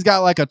Martin. He's got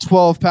like a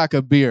 12-pack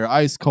of beer,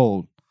 ice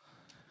cold.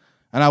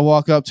 And I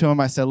walk up to him.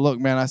 I said, look,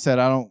 man, I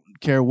don't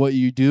care what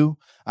you do.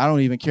 I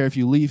don't even care if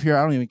you leave here.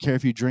 I don't even care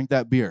if you drink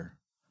that beer.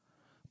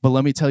 But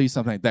let me tell you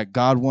something, that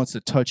God wants to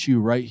touch you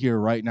right here,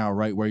 right now,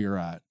 right where you're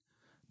at.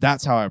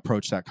 That's how I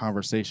approached that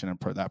conversation and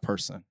that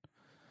person.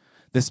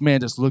 This man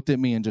just looked at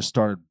me and just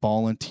started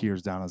bawling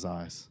tears down his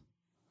eyes.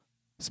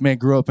 This man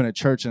grew up in a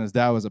church and his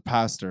dad was a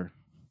pastor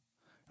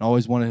and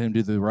always wanted him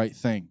to do the right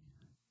thing.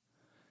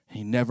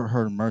 He never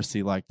heard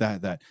mercy like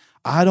that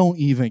I don't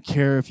even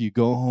care if you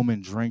go home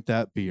and drink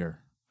that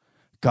beer.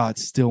 God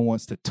still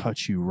wants to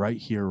touch you right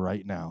here,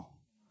 right now.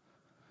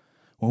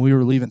 When we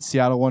were leaving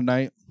Seattle one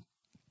night,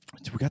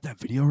 we got that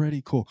video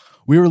ready? Cool.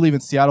 We were leaving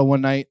Seattle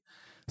one night.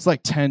 It's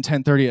like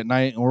 10:30 at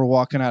night, and we're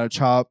walking out of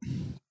CHOP.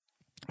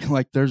 And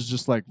like, there's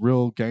just like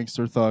real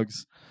gangster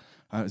thugs.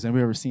 Has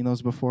anybody ever seen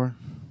those before?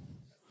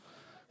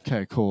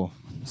 Okay, cool.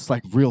 It's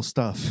like real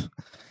stuff.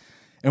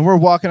 And we're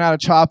walking out of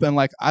CHOP, and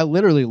like, I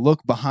literally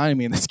look behind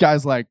me, and this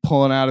guy's like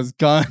pulling out his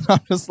gun. I'm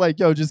just like,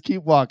 yo, just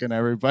keep walking,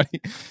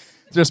 everybody.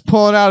 Just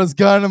pulling out his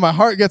gun, and my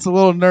heart gets a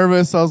little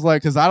nervous. I was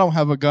like, because I don't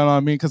have a gun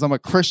on me because I'm a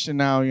Christian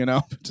now, you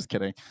know. Just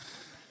kidding.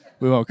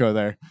 We won't go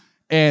there.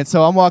 And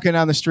so I'm walking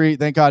down the street.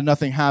 Thank God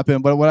nothing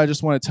happened. But what I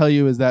just want to tell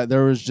you is that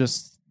there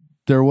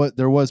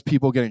was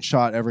people getting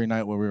shot every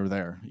night when we were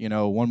there. You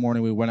know, one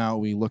morning we went out,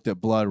 we looked at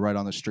blood right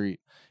on the street.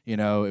 You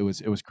know, it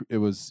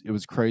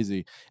was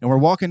crazy. And we're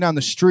walking down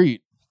the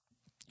street,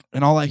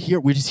 and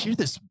we just hear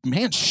this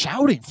man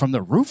shouting from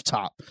the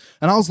rooftop.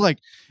 And I was like,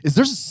 is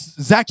there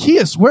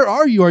Zacchaeus? Where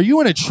are you? Are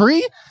you in a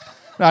tree?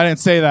 No, I didn't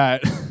say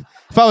that.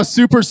 If I was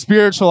super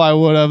spiritual, I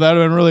would have. That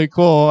would have been really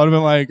cool. I'd have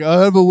been like,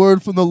 I have a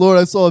word from the Lord.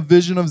 I saw a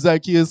vision of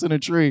Zacchaeus in a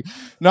tree.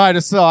 No, I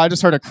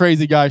just heard a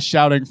crazy guy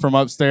shouting from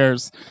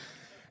upstairs.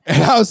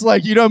 And I was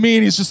like, you know what I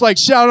mean? He's just like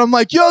shouting. I'm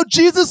like, yo,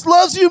 Jesus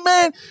loves you,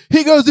 man.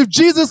 He goes, if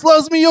Jesus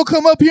loves me, you'll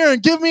come up here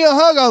and give me a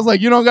hug. I was like,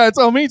 you don't got to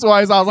tell me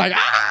twice. I was like,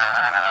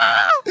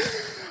 ah.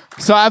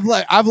 So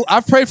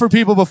I've prayed for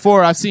people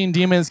before. I've seen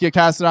demons get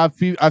casted out.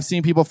 I've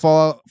seen people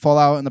fall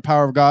out in the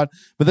power of God.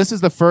 But this is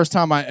the first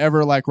time I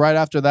ever, like, right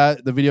after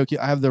that, the video,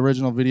 I have the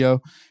original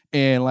video,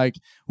 and like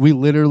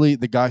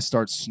the guy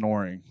starts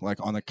snoring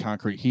like on the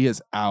concrete. He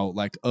is out,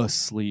 like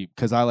asleep.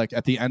 Because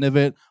at the end of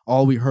it,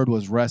 all we heard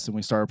was rest, and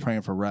we started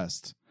praying for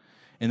rest.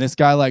 And this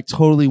guy like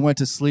totally went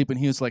to sleep, and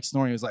he was like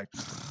snoring. He was like,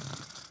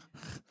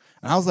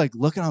 and I was like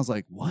looking. I was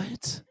like,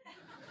 what?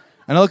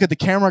 And I look at the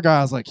camera guy.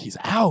 I was like, he's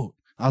out.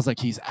 I was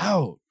like, he's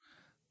out,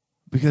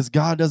 because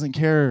God doesn't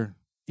care,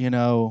 you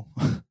know.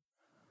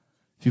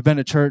 If you've been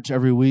to church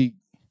every week,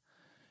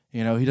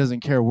 you know, he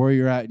doesn't care where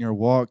you're at in your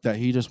walk, that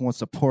he just wants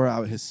to pour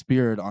out his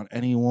spirit on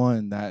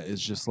anyone that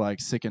is just like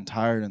sick and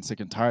tired.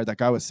 That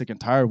guy was sick and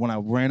tired. When I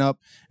ran up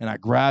and I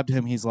grabbed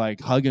him, he's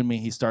like hugging me.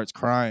 He starts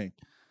crying.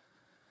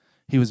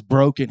 He was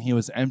broken. He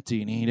was empty,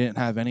 and he didn't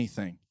have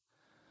anything.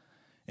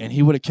 And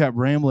he would have kept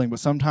rambling, but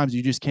sometimes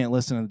you just can't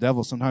listen to the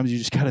devil. Sometimes you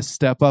just got to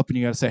step up and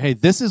you got to say, hey,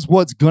 this is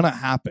what's going to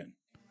happen.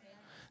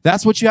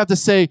 That's what you have to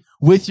say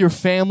with your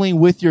family,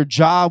 with your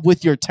job,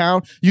 with your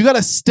town. You got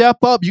to step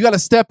up. You got to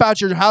step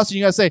out your house, and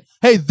you got to say,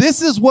 hey,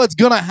 this is what's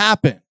going to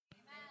happen.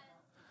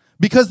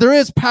 Because there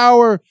is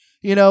power,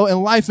 you know,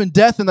 in life and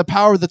death in the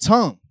power of the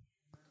tongue.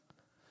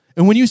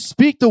 And when you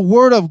speak the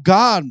word of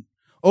God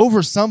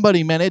over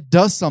somebody, man, it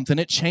does something.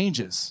 It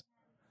changes.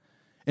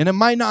 And it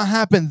might not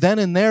happen then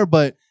and there,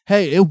 but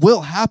hey, it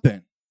will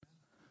happen.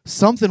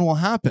 Something will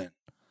happen.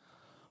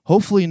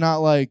 Hopefully not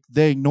like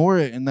they ignore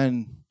it and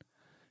then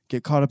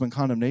get caught up in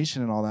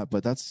condemnation and all that,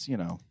 but that's, you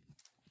know,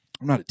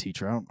 I'm not a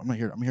teacher. I'm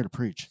here to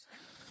preach.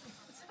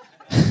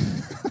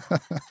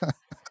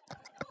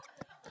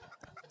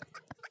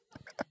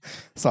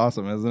 It's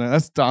awesome, isn't it?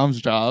 That's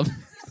Dom's job.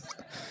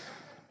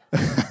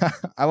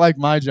 I like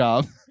my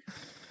job.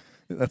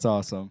 That's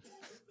awesome.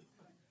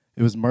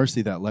 It was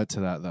mercy that led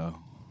to that, though.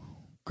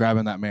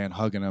 Grabbing that man,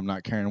 hugging him,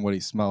 not caring what he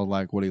smelled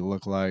like, what he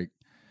looked like.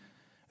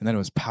 And then it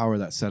was power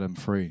that set him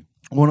free.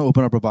 I want to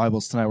open up our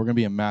Bibles tonight. We're going to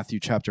be in Matthew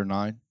chapter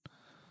 9.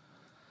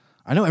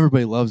 I know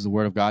everybody loves the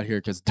Word of God here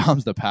because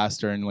Dom's the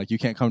pastor, and like you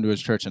can't come to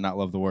his church and not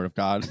love the Word of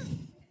God.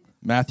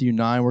 Matthew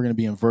 9, we're going to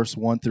be in verse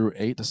 1 through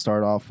 8 to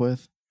start off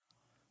with.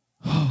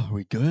 Are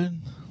we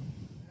good?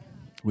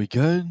 We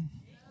good?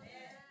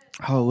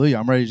 Hallelujah.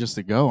 I'm ready just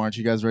to go. Aren't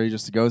you guys ready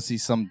just to go see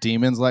some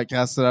demons like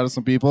casted out of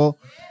some people?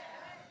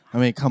 I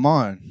mean, come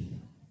on.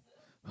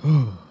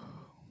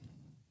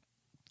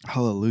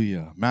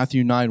 Hallelujah.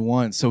 Matthew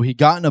 9:1. So he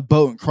got in a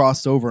boat and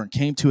crossed over and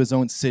came to his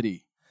own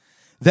city.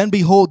 Then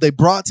behold, they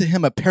brought to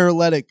him a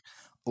paralytic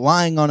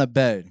lying on a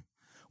bed.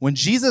 When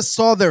Jesus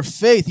saw their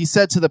faith, he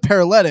said to the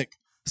paralytic,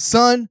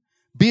 "Son,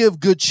 be of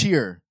good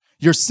cheer.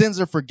 Your sins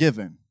are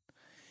forgiven."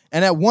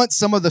 And at once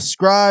some of the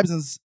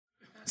scribes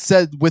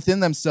said within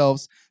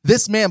themselves,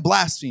 "This man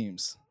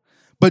blasphemes."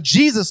 But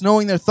Jesus,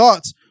 knowing their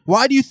thoughts,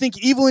 "Why do you think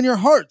evil in your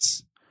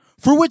hearts?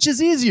 For which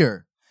is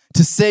easier,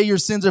 to say your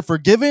sins are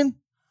forgiven,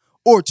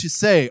 or to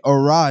say,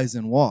 arise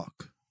and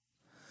walk?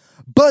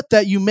 But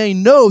that you may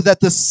know that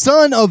the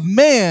Son of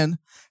Man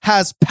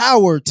has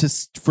power to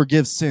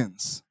forgive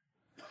sins.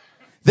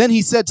 Then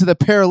he said to the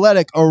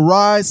paralytic,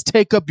 arise,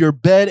 take up your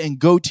bed, and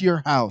go to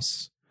your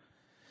house.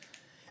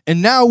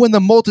 And now when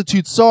the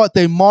multitude saw it,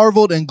 they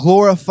marveled and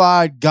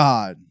glorified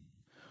God,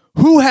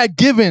 who had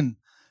given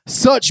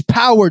such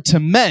power to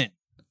men.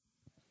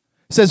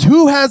 It says,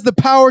 who has the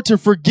power to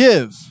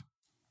forgive?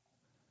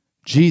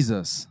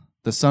 Jesus,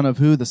 the Son of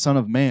who? The Son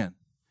of Man.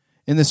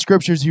 In the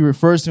scriptures, he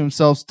refers to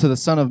himself to the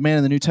Son of Man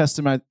in the New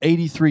Testament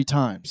 83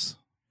 times.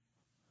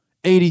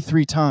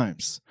 83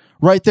 times.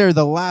 Right there,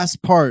 the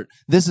last part,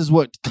 this is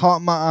what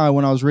caught my eye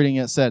when I was reading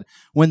it. It said,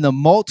 when the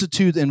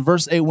multitude, in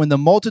verse 8, when the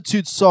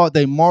multitude saw it,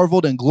 they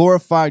marveled and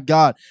glorified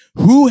God,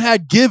 who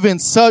had given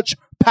such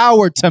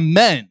power to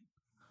men.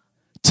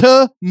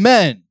 To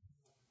men.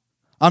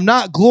 I'm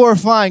not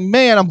glorifying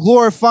man, I'm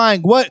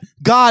glorifying what?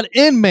 God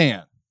in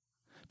man.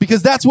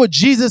 Because that's what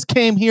Jesus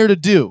came here to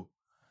do.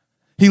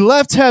 He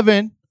left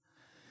heaven,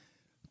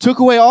 took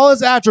away all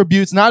his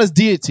attributes, not his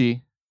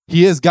deity.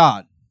 He is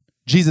God.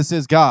 Jesus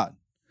is God.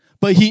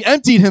 But he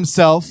emptied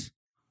himself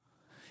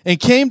and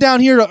came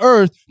down here to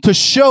earth to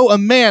show a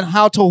man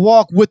how to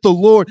walk with the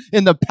Lord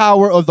in the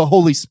power of the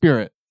Holy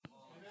Spirit.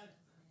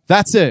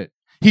 That's it.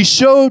 He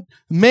showed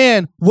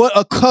man what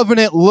a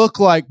covenant looked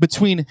like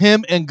between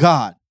him and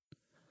God.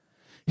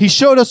 He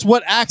showed us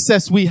what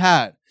access we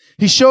had.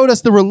 He showed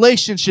us the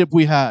relationship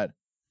we had.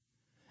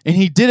 And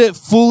he did it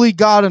fully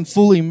God and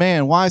fully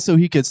man. Why? So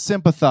he could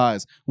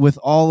sympathize with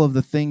all of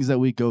the things that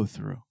we go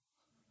through.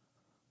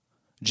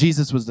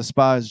 Jesus was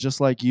despised just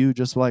like you,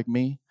 just like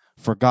me,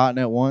 forgotten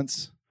at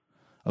once,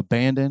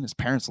 abandoned. His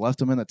parents left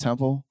him in the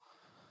temple.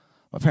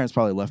 My parents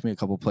probably left me a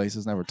couple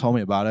places, never told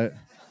me about it.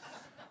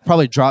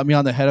 Probably dropped me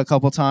on the head a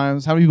couple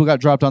times. How many people got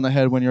dropped on the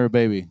head when you were a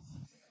baby?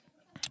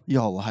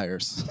 Y'all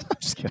liars. I'm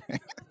just kidding.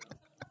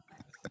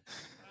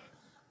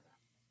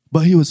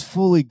 But he was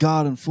fully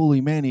God and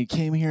fully man. He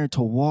came here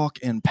to walk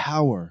in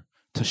power,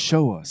 to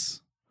show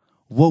us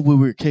what we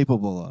were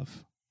capable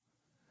of.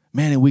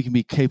 Man, and we can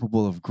be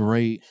capable of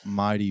great,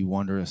 mighty,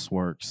 wondrous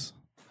works.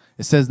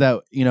 It says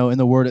that, in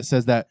the word, it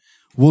says that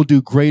we'll do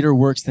greater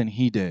works than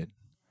he did.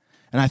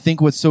 And I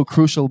think what's so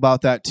crucial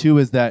about that too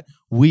is that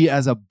we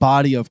as a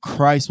body of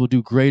Christ will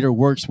do greater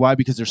works. Why?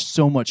 Because there's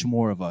so much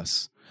more of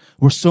us.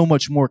 We're so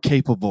much more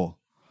capable.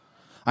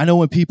 I know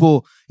when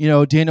people,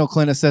 Daniel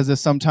Clinton says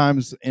this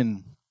sometimes,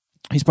 and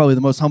he's probably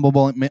the most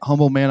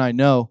humble man I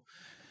know.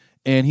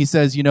 And he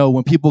says,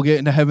 when people get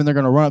into heaven, they're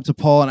going to run up to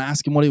Paul and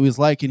ask him what it was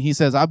like. And he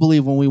says, I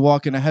believe when we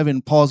walk into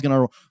heaven, Paul's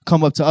going to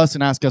come up to us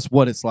and ask us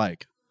what it's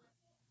like.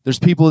 There's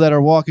people that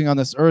are walking on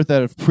this earth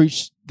that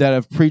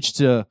have preached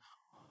to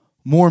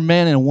more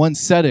men in one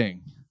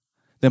setting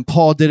than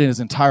Paul did in his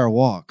entire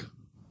walk.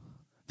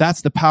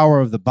 That's the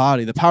power of the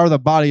body. The power of the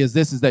body is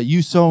this, is that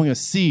you sowing a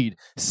seed,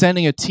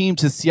 sending a team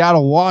to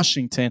Seattle,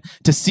 Washington,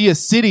 to see a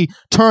city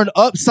turned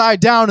upside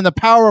down and the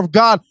power of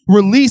God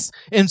released,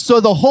 and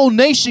so the whole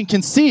nation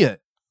can see it.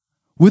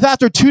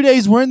 After 2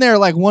 days, we're in there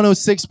like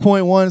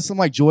 106.1, some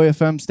like Joy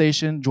FM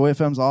station. Joy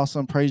FM's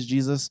awesome. Praise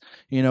Jesus.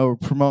 We're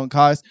promoting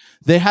cause.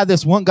 They had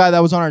this one guy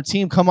that was on our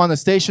team come on the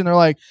station. They're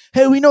like,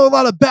 hey, we know a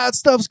lot of bad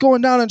stuff's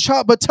going down in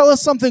CHOP, but tell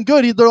us something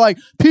good. They're like,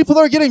 people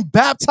are getting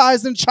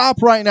baptized in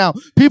CHOP right now.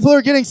 People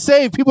are getting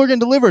saved. People are getting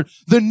delivered.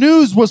 The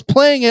news was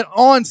playing it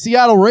on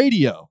Seattle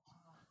radio.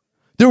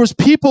 There was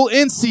people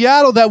in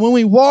Seattle that when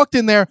we walked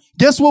in there,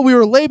 guess what we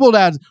were labeled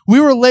as?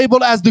 We were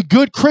labeled as the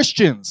good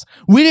Christians.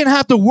 We didn't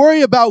have to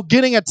worry about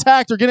getting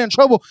attacked or getting in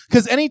trouble,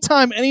 because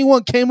anytime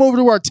anyone came over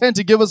to our tent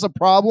to give us a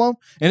problem,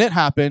 and it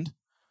happened,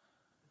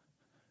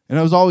 and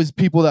it was always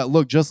people that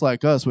looked just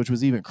like us, which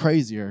was even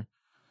crazier,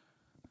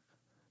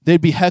 they'd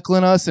be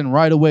heckling us, and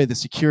right away the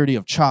security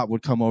of CHOP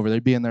would come over.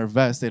 They'd be in their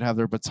vest. They'd have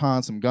their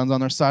batons, some guns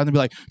on their side, and they'd be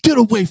like, get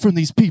away from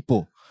these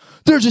people.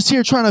 They're just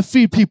here trying to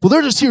feed people.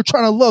 They're just here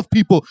trying to love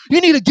people.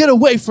 You need to get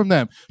away from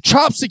them.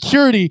 CHOP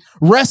security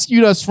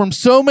rescued us from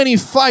so many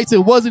fights,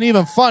 it wasn't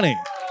even funny.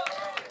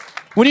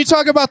 When you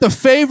talk about the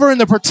favor and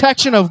the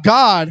protection of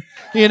God,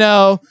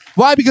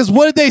 why? Because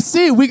what did they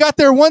see? We got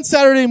there one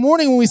Saturday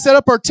morning when we set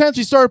up our tents,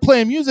 we started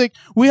playing music.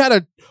 We had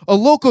a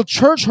local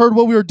church heard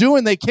what we were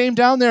doing. They came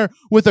down there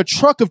with a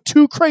truck of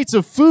 2 crates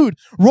of food,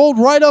 rolled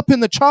right up in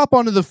the CHOP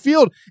onto the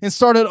field, and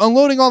started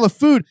unloading all the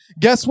food.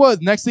 Guess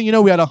what? Next thing you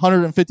know, we had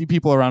 150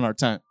 people around our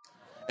tent.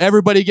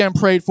 Everybody getting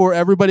prayed for,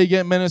 everybody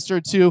getting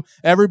ministered to,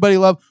 everybody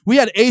loved. We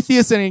had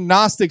atheists and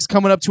agnostics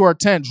coming up to our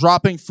tent,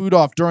 dropping food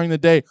off during the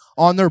day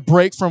on their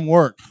break from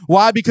work.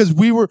 Why? Because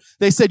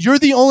they said, you're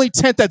the only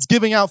tent that's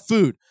giving out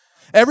food.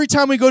 Every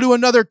time we go to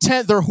another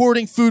tent, they're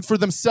hoarding food for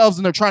themselves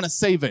and they're trying to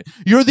save it.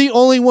 You're the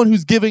only one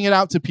who's giving it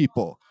out to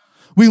people.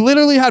 We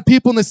literally had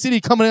people in the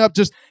city coming up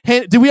did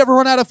we ever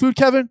run out of food,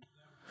 Kevin?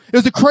 It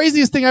was the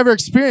craziest thing I ever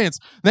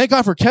experienced. Thank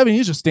God for Kevin.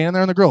 He's just standing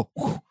there on the grill.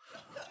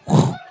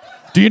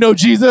 Do you know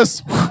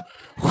Jesus?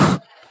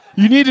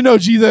 You need to know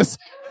Jesus.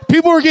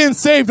 People were getting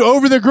saved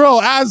over the grill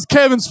as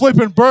Kevin's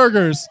flipping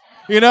burgers,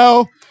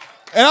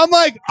 And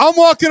I'm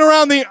walking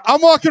around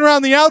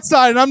the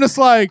outside, and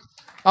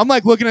I'm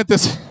like looking at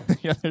this.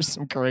 Yeah, there's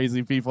some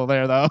crazy people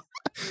there, though.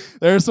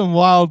 There's some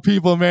wild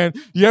people, man.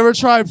 You ever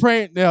try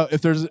praying? Now,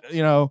 if there's,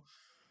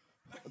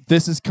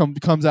 this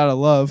comes out of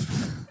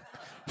love,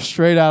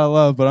 straight out of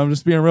love. But I'm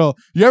just being real.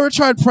 You ever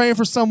tried praying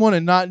for someone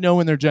and not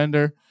knowing their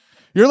gender?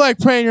 You're like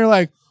praying. You're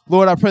like,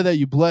 Lord, I pray that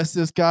you bless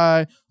this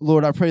guy.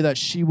 Lord, I pray that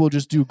she will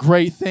just do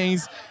great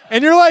things.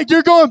 And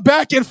you're going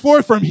back and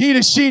forth from he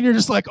to she, and you're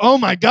just like, oh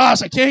my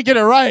gosh, I can't get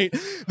it right.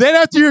 Then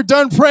after you're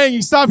done praying,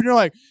 you stop and you're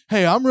like,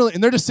 hey,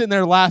 and they're just sitting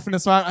there laughing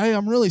and smiling. Hey,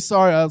 I'm really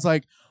sorry. I was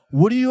like,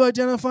 what do you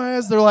identify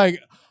as? They're like,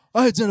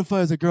 I identify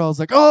as a girl. I was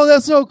like, oh,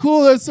 that's so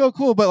cool. That's so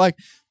cool. But like,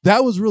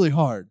 that was really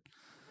hard.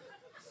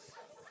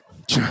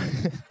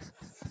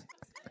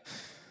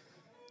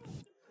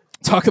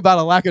 Talk about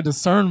a lack of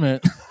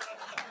discernment.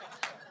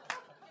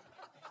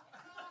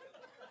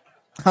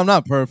 I'm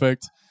not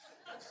perfect.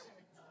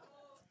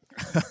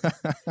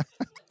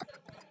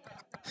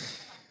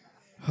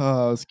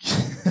 Oh,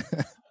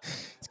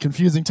 it's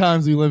confusing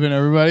times we live in,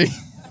 everybody.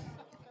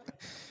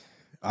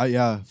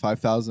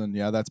 5,000.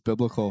 Yeah, that's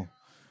biblical.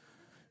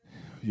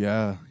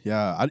 Yeah.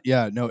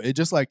 No, it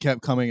just like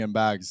kept coming in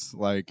bags.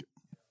 Like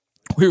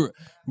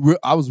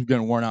I was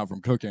getting worn out from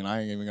cooking.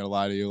 I ain't even gonna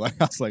lie to you. Like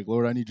I was like,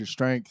 Lord, I need your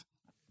strength.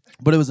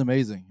 But it was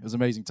amazing. It was an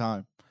amazing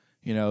time.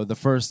 The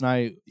first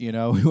night, we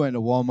went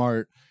to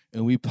Walmart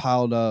and we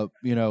piled up,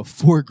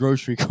 4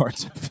 grocery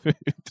carts of food.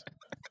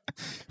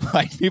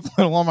 Like people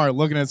in Walmart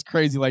looking at us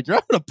crazy. Like, you're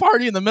having a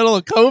party in the middle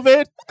of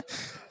COVID?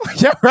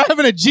 Yeah, we're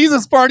having a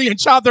Jesus party in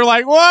CHOP. They're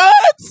like,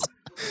 what?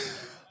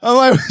 I'm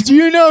like, do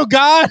you know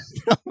God?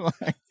 I'm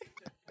like,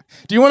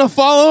 do you want to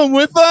follow him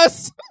with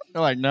us?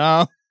 They're like,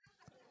 no.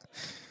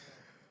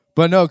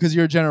 But no, because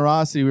your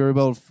generosity, we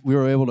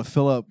were able to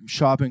fill up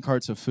shopping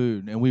carts of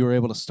food, and we were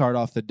able to start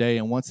off the day.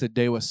 And once the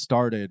day was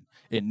started,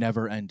 it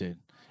never ended.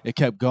 It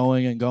kept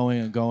going and going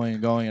and going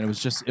and going, and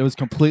it was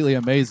completely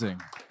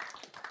amazing.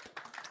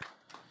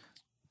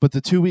 But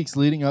the 2 weeks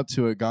leading up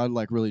to it, God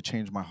like really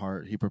changed my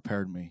heart. He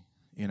prepared me.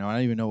 I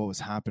didn't even know what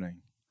was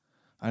happening.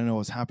 I didn't know what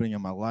was happening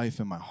in my life,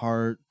 in my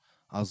heart.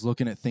 I was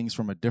looking at things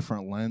from a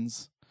different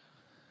lens.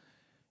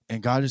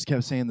 And God just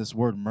kept saying this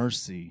word,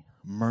 mercy,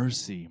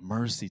 mercy,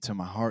 mercy to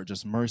my heart.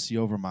 Just mercy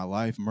over my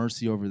life,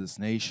 mercy over this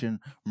nation,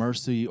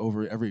 mercy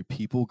over every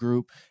people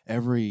group,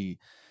 every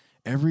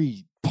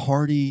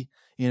party,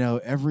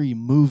 every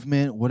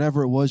movement,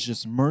 whatever it was,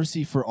 just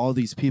mercy for all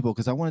these people.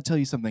 Because I want to tell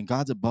you something,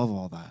 God's above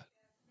all that.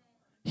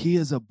 He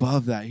is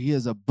above that. He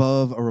is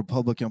above a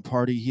Republican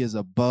Party. He is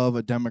above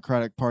a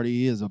Democratic Party.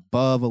 He is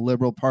above a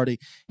liberal party.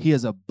 He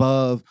is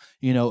above,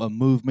 a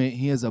movement.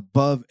 He is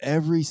above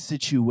every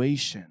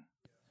situation.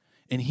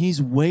 And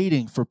he's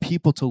waiting for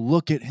people to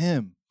look at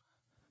him,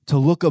 to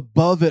look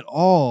above it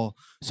all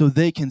so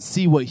they can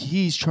see what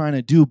he's trying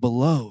to do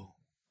below.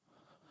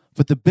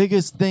 But the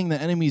biggest thing the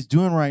enemy's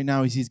doing right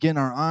now is he's getting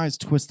our eyes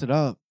twisted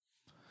up.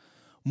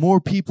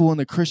 More people in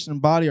the Christian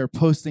body are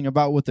posting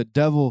about what the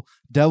devil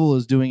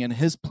is doing in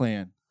his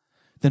plan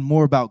than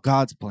more about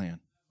God's plan.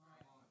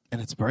 And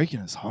it's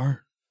breaking his heart.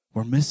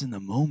 We're missing the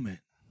moment.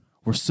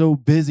 We're so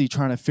busy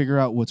trying to figure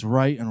out what's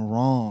right and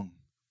wrong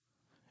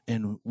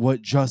and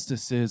what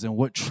justice is and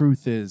what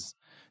truth is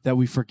that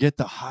we forget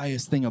the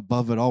highest thing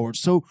above it all.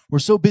 We're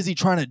so busy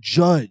trying to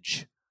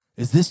judge.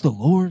 Is this the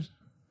Lord?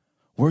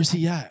 Where's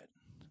he at?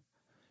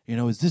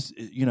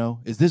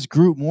 Is this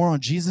group more on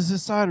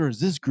Jesus' side or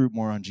is this group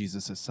more on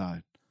Jesus'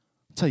 side?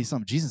 I'll tell you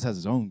something. Jesus has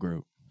his own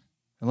group.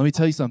 And let me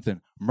tell you something.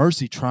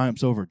 Mercy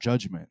triumphs over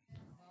judgment.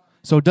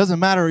 So it doesn't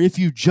matter if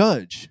you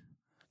judge,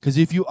 because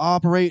if you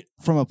operate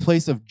from a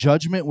place of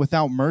judgment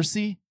without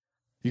mercy,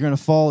 you're going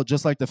to fall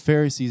just like the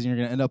Pharisees and you're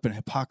going to end up in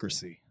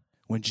hypocrisy.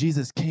 When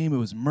Jesus came, it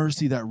was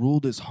mercy that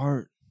ruled his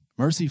heart.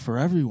 Mercy for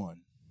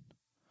everyone.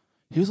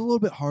 He was a little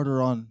bit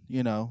harder on,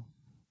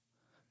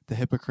 the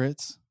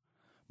hypocrites.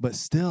 But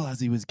still,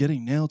 as he was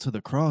getting nailed to the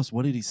cross,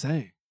 what did he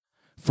say?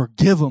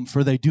 Forgive them,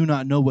 for they do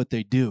not know what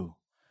they do.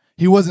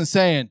 He wasn't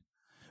saying,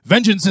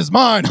 vengeance is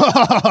mine. Ha,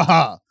 ha, ha,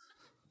 ha.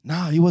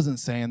 No, he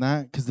wasn't saying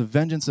that, because the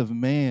vengeance of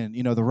man,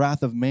 the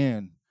wrath of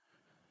man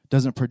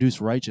doesn't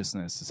produce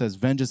righteousness. It says,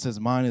 vengeance is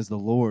mine is the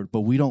Lord.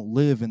 But we don't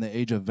live in the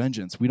age of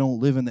vengeance. We don't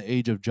live in the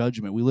age of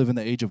judgment. We live in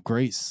the age of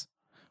grace.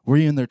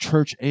 We're in the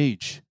church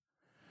age,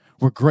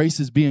 where grace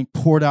is being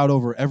poured out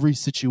over every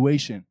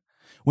situation.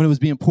 When it was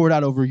being poured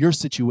out over your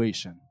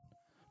situation,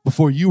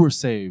 before you were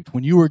saved,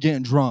 when you were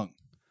getting drunk,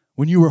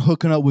 when you were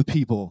hooking up with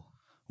people,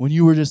 when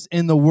you were just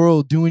in the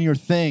world doing your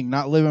thing,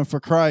 not living for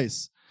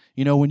Christ,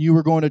 when you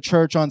were going to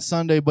church on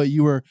Sunday, but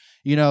you were,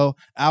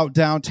 out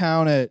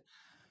downtown at,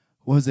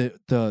 what was it,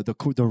 the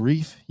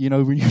Reef?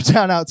 When you're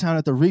downtown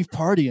at the Reef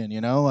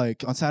partying,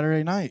 like on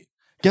Saturday night.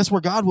 Guess where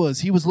God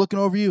was? He was looking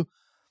over you.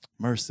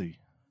 Mercy.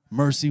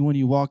 Mercy when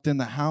you walked in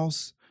the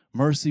house.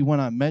 Mercy when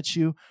I met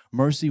you.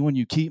 Mercy when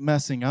you keep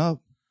messing up.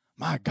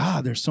 My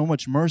God, there's so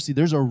much mercy.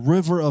 There's a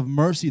river of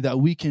mercy that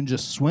we can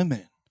just swim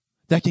in,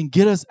 that can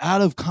get us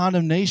out of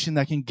condemnation,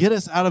 that can get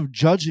us out of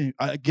judgment.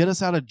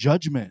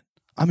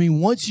 I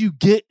mean, once you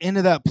get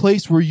into that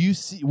place where you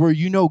see, where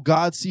you know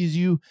God sees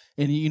you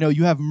and you know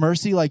you have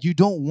mercy, like you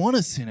don't want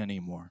to sin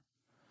anymore.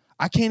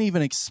 I can't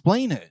even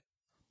explain it.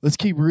 Let's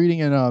keep reading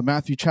in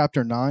Matthew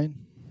chapter 9.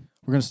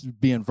 We're going to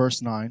be in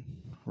verse 9,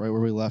 right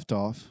where we left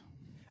off.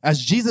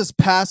 As Jesus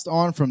passed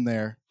on from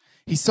there,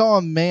 he saw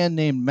a man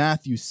named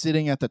Matthew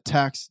sitting at the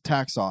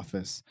tax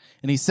office,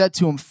 and he said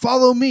to him,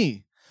 "Follow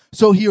me."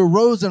 So he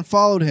arose and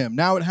followed him.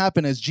 Now it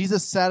happened as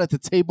Jesus sat at the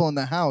table in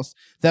the house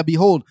that,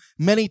 behold,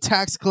 many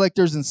tax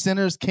collectors and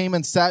sinners came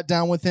and sat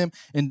down with him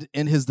and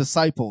his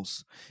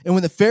disciples. And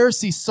when the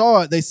Pharisees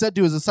saw it, they said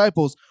to his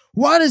disciples,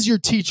 "Why does your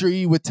teacher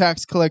eat with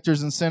tax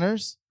collectors and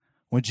sinners?"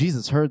 When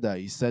Jesus heard that,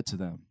 he said to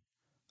them,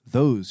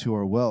 "Those who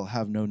are well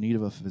have no need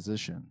of a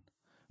physician,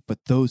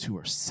 but those who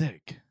are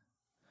sick.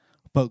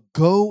 But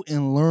go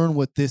and learn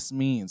what this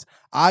means.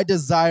 I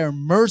desire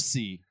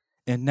mercy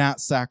and not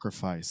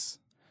sacrifice.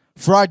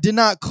 For I did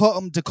not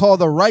come to call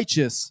the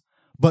righteous,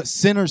 but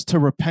sinners to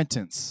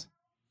repentance."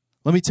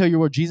 Let me tell you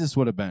where Jesus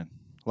would have been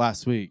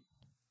last week,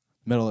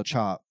 middle of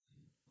chop.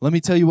 Let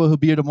me tell you what he'll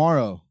be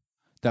tomorrow.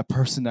 That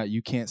person that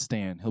you can't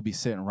stand, he'll be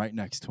sitting right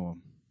next to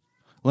him.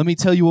 Let me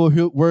tell you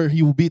where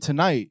he will be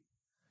tonight.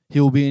 He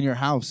will be in your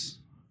house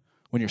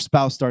when your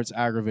spouse starts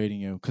aggravating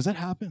you, because it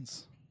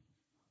happens.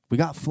 We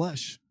got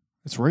flesh.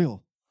 It's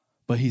real.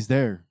 But he's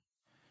there.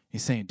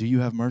 He's saying, do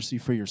you have mercy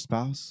for your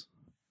spouse?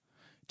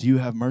 Do you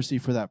have mercy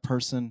for that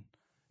person,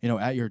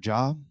 at your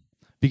job?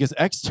 Because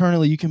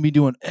externally, you can be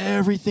doing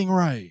everything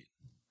right.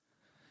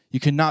 You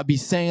cannot be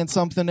saying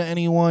something to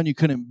anyone. You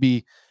couldn't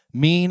be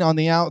mean on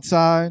the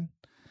outside.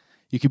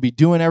 You could be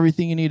doing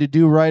everything you need to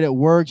do right at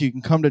work. You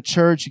can come to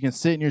church. You can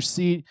sit in your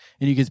seat,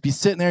 and you can be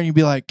sitting there, and you'd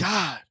be like,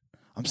 "God,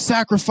 I'm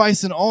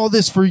sacrificing all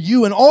this for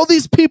you, and all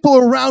these people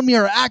around me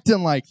are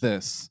acting like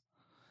this.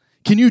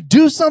 Can you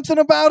do something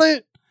about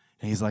it?"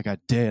 And he's like, "I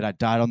did. I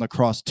died on the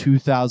cross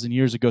 2,000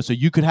 years ago so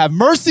you could have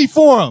mercy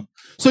for them,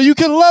 so you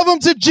could love them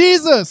to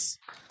Jesus,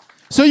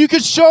 so you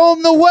could show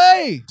them the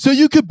way, so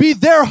you could be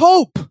their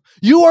hope.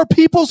 You are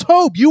people's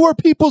hope. You are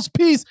people's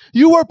peace.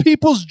 You are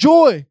people's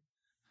joy."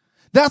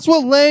 That's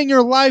what laying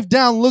your life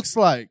down looks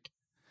like.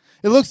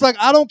 It looks like,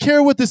 I don't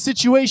care what the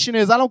situation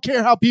is. I don't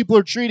care how people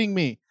are treating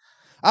me.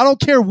 I don't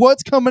care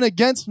what's coming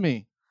against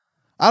me.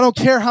 I don't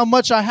care how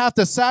much I have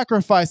to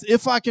sacrifice.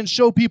 If I can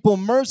show people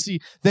mercy,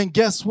 then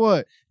guess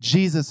what?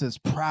 Jesus is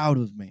proud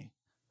of me.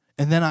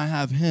 And then I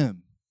have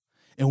him.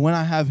 And when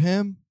I have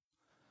him,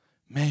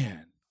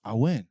 man, I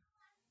win.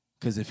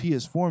 Because if he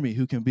is for me,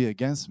 who can be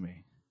against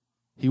me?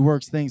 He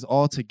works things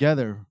all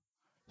together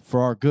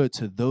for our good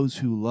to those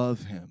who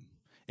love him.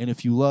 And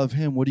if you love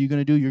him, what are you going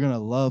to do? You're going to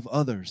love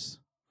others.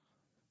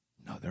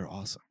 No, they're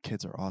awesome.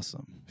 Kids are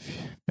awesome. If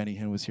Benny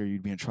Hinn was here,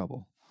 you'd be in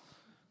trouble.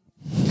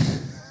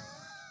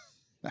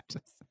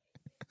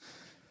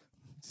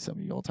 Some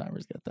of you old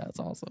timers get that. It's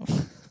awesome.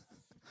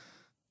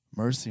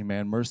 Mercy,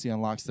 man. Mercy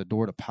unlocks the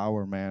door to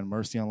power, man.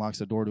 Mercy unlocks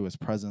the door to his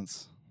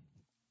presence.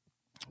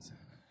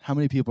 How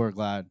many people are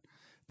glad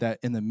that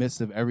in the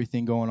midst of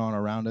everything going on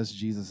around us,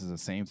 Jesus is the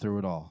same through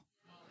it all?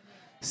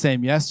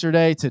 Same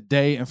yesterday,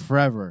 today, and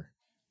forever.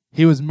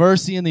 He was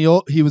mercy in the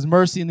Old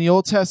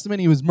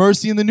Testament. He was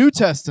mercy in the New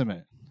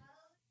Testament.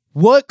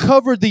 What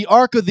covered the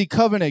Ark of the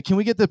Covenant? Can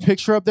we get the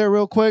picture up there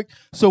real quick?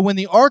 So when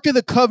the Ark of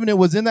the Covenant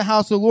was in the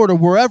house of the Lord, or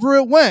wherever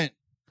it went,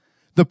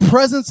 the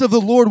presence of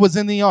the Lord was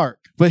in the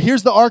Ark. But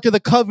here's the Ark of the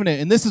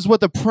Covenant, and this is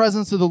what the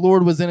presence of the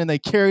Lord was in, and they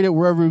carried it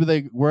wherever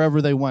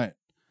they went.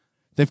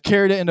 They've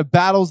carried it into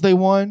battles they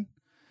won.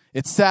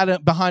 It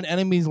sat behind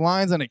enemies'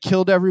 lines, and it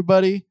killed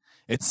everybody.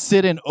 It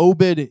sit in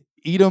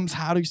Obed-Edom's,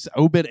 how do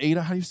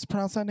you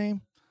pronounce that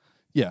name?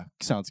 Yeah,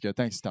 sounds good.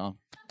 Thanks, Tom.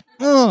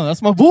 Oh,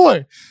 that's my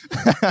boy.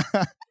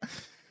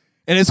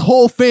 And his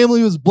whole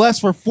family was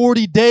blessed for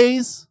 40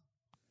 days.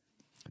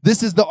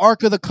 This is the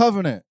Ark of the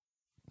Covenant.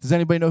 Does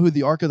anybody know who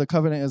the Ark of the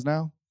Covenant is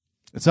now?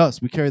 It's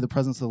us. We carry the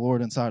presence of the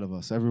Lord inside of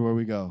us everywhere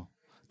we go.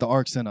 The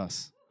Ark's in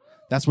us.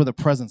 That's where the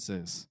presence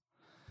is.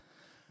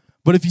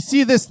 But if you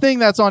see this thing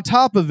that's on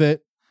top of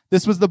it,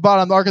 this was the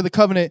bottom of the Ark of the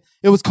Covenant.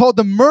 It was called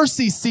the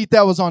mercy seat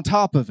that was on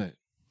top of it.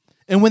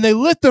 And when they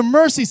lift the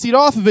mercy seat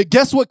off of it,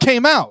 guess what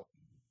came out?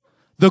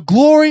 The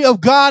glory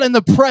of God and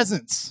the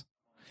presence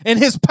and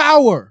his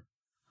power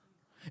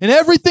and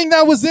everything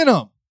that was in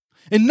him.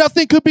 And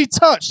nothing could be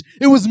touched.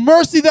 It was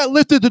mercy that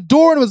lifted the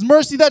door, and it was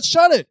mercy that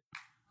shut it.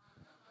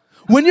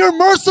 When you're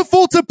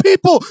merciful to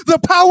people, the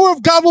power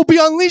of God will be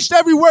unleashed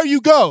everywhere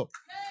you go.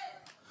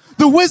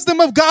 The wisdom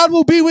of God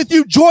will be with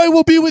you. Joy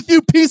will be with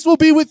you. Peace will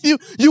be with you.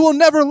 You will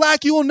never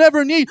lack. You will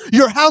never need.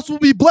 Your house will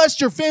be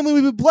blessed. Your family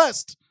will be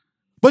blessed.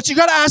 But you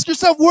got to ask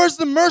yourself, where's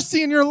the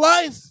mercy in your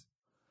life?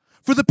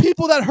 For the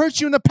people that hurt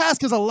you in the past,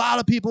 because a lot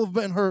of people have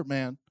been hurt,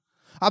 man.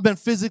 I've been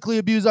physically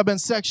abused. I've been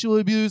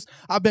sexually abused.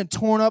 I've been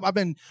torn up. I've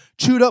been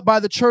chewed up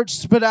by the church,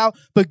 spit out.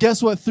 But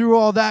guess what? Through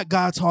all that,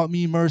 God taught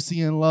me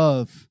mercy and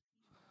love.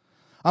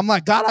 I'm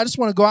like, God, I just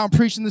want to go out and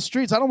preach in the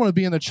streets. I don't want to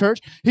be in the church.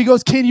 He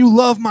goes, can you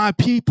love my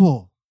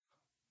people?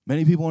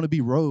 Many people want to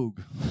be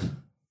rogue,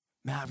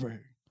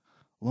 maverick,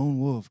 lone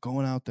wolf,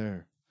 going out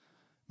there.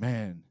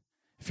 Man,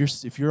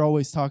 If you're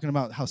always talking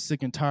about how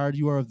sick and tired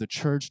you are of the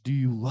church, do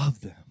you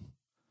love them?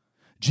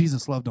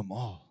 Jesus loved them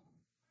all.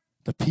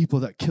 The people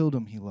that killed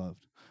him, he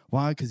loved.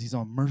 Why? Because he's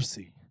on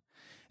mercy.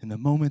 And the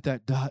moment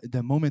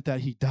that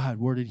he died,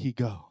 where did he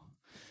go?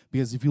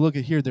 Because if you look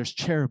at here, there's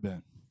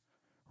cherubim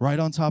right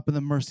on top of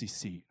the mercy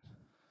seat,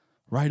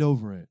 right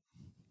over it.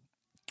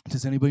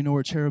 Does anybody know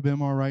where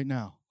cherubim are right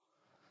now?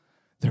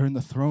 They're in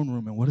the throne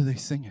room, and what are they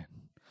singing?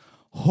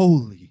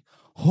 Holy,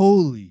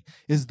 holy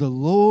is the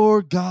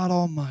Lord God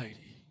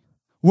Almighty.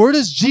 Where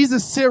does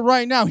Jesus sit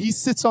right now? He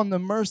sits on the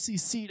mercy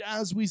seat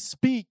as we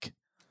speak.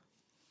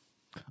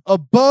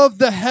 Above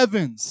the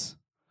heavens,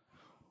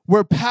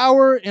 where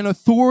power and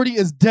authority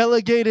is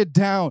delegated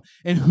down.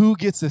 And who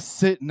gets to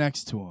sit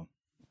next to him?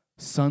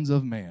 Sons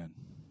of man.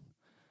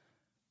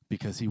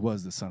 Because he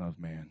was the Son of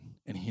Man.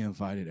 And he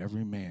invited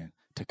every man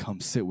to come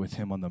sit with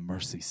him on the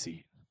mercy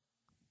seat.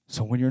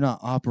 So when you're not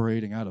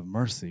operating out of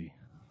mercy,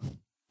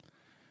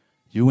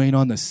 you ain't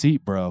on the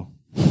seat, bro.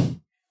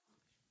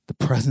 The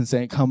presence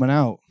ain't coming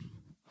out.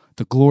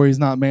 The glory's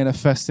not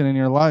manifesting in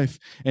your life.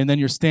 And then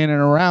you're standing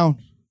around.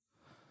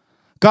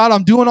 God,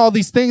 I'm doing all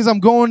these things. I'm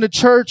going to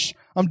church.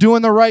 I'm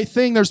doing the right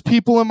thing. There's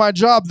people in my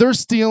job. They're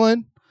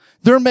stealing.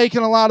 They're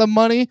making a lot of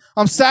money.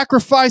 I'm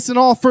sacrificing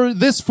all for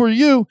this for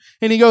you.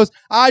 And he goes,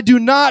 I do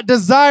not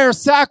desire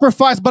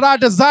sacrifice, but I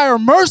desire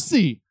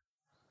mercy.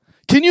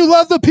 Can you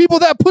love the people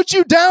that put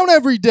you down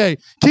every day?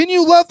 Can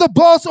you love the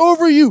boss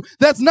over you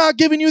that's not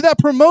giving you that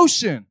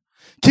promotion?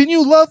 Can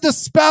you love the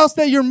spouse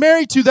that you're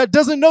married to that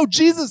doesn't know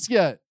Jesus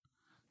yet?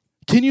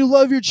 Can you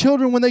love your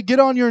children when they get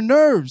on your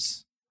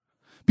nerves?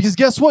 Because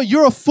guess what?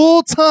 You're a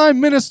full-time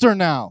minister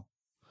now.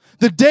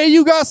 The day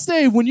you got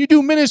saved, when you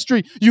do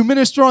ministry, you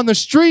minister on the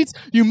streets,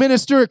 you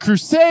minister at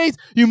crusades,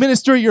 you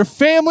minister at your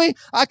family.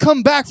 I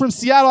come back from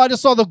Seattle. I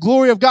just saw the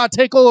glory of God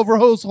take over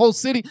whole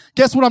city.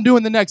 Guess what I'm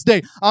doing the next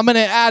day? I'm in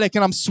an attic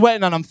and I'm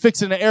sweating and I'm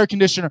fixing an air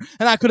conditioner.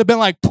 And I could have been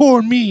like,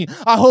 poor me.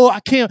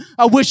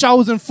 I wish I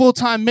was in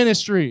full-time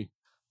ministry.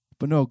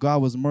 But no,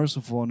 God was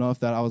merciful enough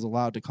that I was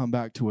allowed to come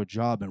back to a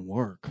job and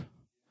work.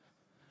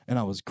 And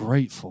I was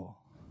grateful.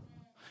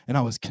 And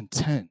I was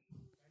content.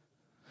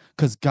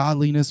 Because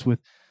godliness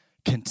with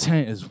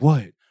content is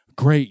what?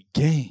 Great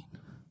gain.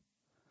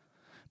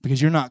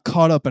 Because you're not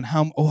caught up in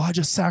I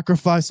just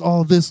sacrificed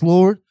all this,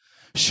 Lord.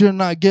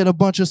 Shouldn't I get a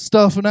bunch of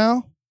stuff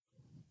now?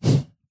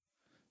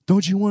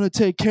 Don't you want to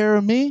take care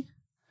of me?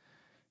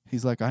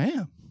 He's like, I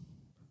am.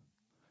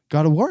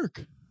 Got to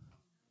work.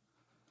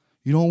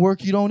 You don't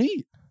work, you don't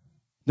eat.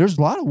 There's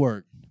a lot of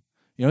work.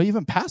 You know,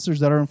 even pastors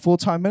that are in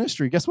full-time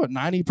ministry, guess what?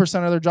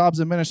 90% of their job's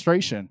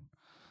administration.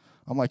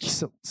 I'm like,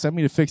 send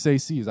me to fix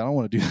ACs. I don't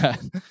want to do that.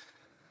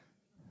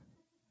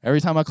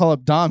 Every time I call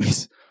up Dom,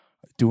 he's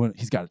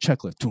got a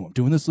checklist. I'm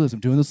doing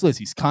this list.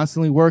 He's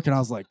constantly working. I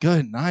was like,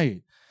 good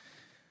night.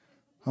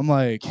 I'm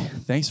like,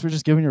 thanks for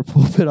just giving your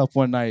pulpit up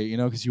one night,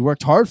 because you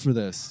worked hard for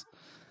this.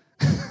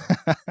 He's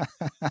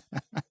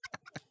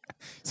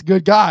a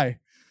good guy.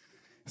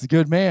 He's a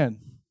good man.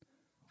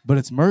 But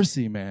it's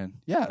mercy,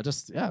 man. I'm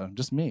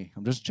just me.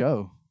 I'm just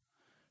Joe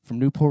from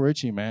Newport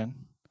Richie, man.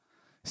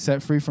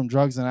 Set free from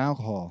drugs and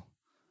alcohol.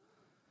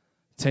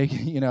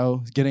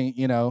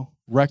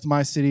 Wrecked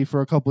my city for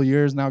a couple of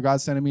years. Now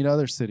God's sending me to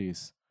other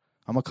cities.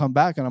 I'm going to come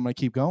back and I'm going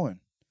to keep going.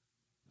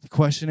 The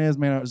question is,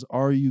 man,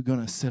 are you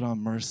going to sit on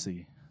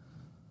mercy?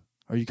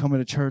 Are you coming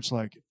to church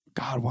like,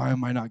 God, why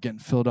am I not getting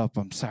filled up?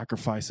 I'm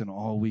sacrificing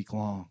all week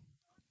long.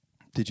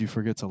 Did you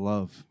forget to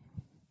love?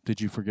 Did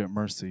you forget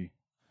mercy?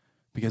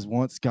 Because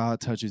once God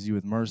touches you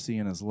with mercy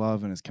and his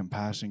love and his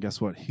compassion,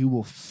 guess what? He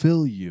will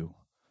fill you.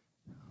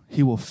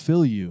 He will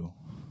fill you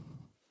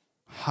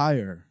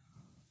higher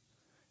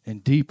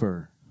and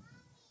deeper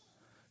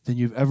than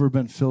you've ever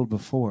been filled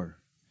before.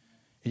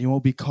 And you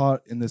won't be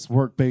caught in this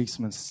work-based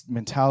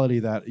mentality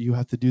that you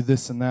have to do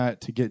this and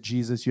that to get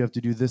Jesus. You have to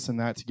do this and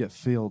that to get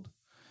filled.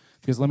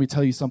 Because let me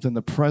tell you something,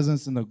 the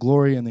presence and the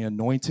glory and the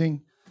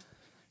anointing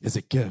is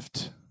a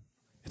gift.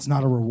 It's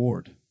not a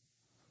reward.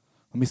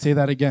 Let me say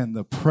that again.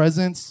 The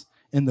presence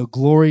and the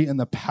glory and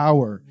the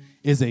power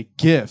is a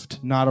gift,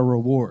 not a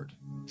reward.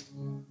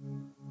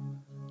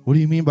 What do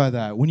you mean by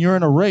that? When you're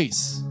in a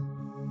race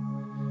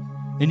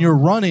and you're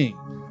running,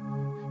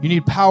 you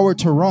need power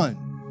to run.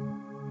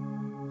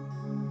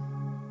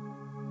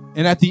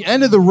 And at the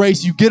end of the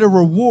race, you get a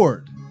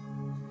reward.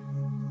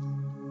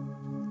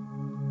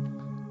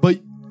 But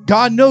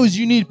God knows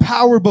you need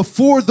power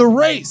before the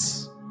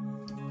race.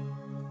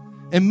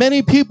 And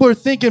many people are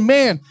thinking,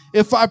 man,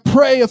 if I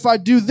pray, if I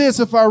do this,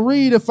 if I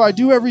read, if I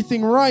do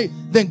everything right,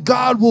 then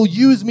God will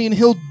use me and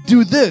he'll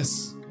do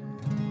this.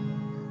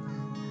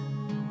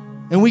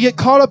 And we get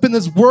caught up in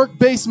this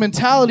work-based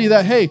mentality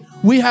that, hey,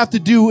 we have to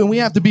do and we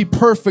have to be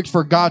perfect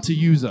for God to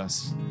use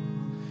us.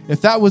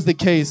 If that was the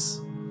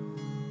case,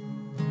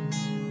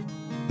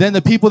 then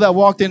the people that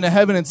walked into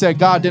heaven and said,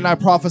 God, didn't I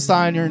prophesy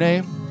in your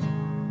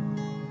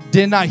name?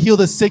 Didn't I heal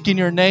the sick in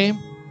your name?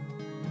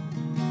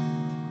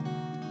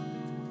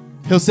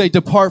 He'll say,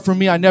 depart from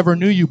me, I never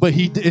knew you. But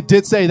it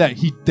did say that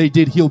they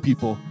did heal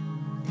people.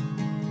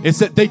 It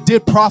said they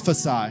did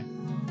prophesy.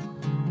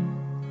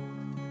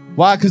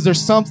 Why? Because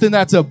there's something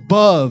that's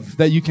above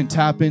that you can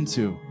tap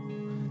into.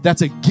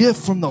 That's a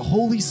gift from the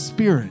Holy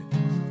Spirit,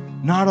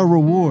 not a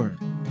reward.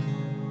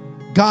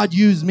 God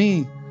used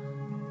me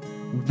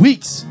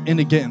weeks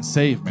into getting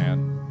saved,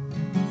 man.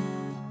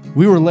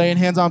 We were laying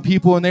hands on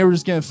people and they were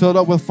just getting filled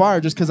up with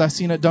fire just because I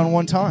seen it done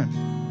one time.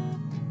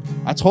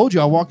 I told you,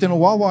 I walked in a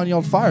Wawa and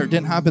yelled fire. It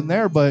didn't happen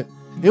there, but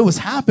it was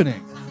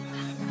happening.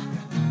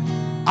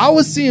 I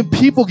was seeing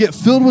people get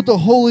filled with the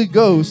Holy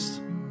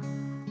Ghost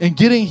and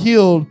getting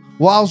healed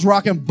while I was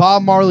rocking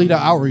Bob Marley to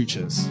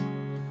outreaches.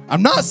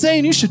 I'm not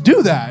saying you should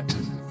do that.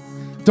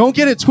 Don't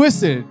get it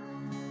twisted.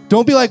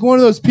 Don't be like one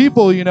of those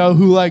people, you know,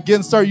 who like get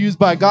and start used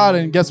by God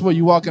and guess what?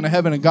 You walk into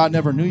heaven and God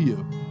never knew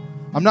you.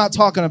 I'm not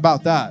talking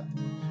about that.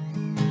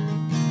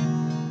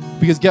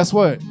 Because guess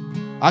what?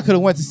 I could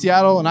have went to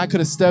Seattle and I could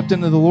have stepped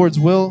into the Lord's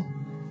will.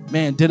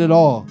 Man, did it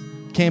all.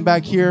 Came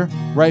back here,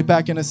 right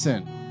back into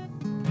sin.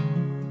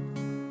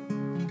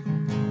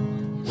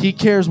 He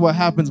cares what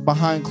happens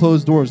behind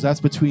closed doors. That's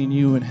between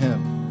you and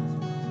him.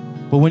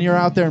 But when you're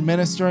out there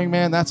ministering,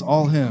 man, that's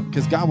all him.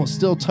 Because God will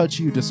still touch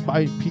you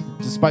despite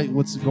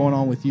what's going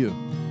on with you.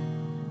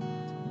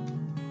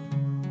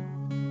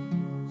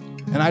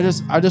 And I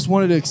just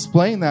wanted to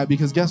explain that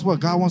because guess what?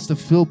 God wants to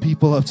fill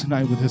people up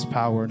tonight with his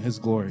power and his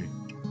glory.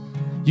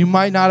 You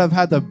might not have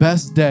had the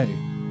best day.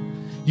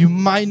 You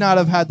might not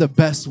have had the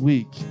best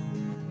week.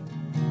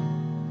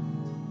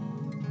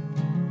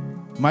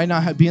 You might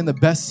not be in the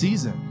best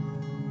season.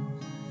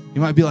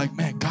 You might be like,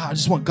 man, God, I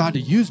just want God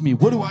to use me.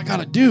 What do I got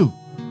to do?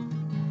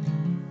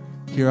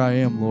 Here I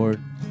am,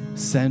 Lord.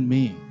 Send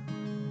me.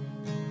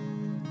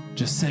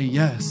 Just say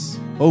yes.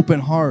 Open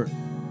heart.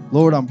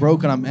 Lord, I'm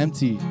broken. I'm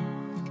empty.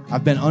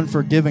 I've been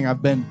unforgiving.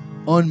 I've been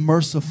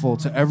unmerciful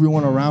to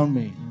everyone around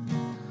me.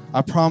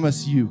 I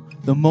promise you,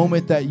 the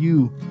moment that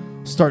you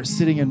start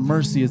sitting in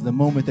mercy is the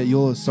moment that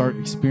you'll start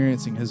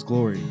experiencing his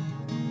glory.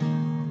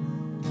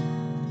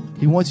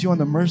 He wants you on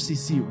the mercy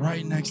seat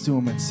right next to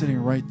him and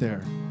sitting right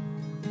there.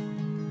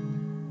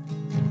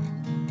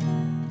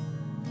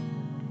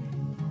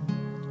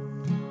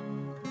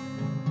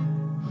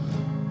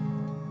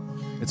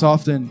 It's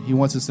often he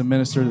wants us to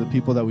minister to the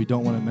people that we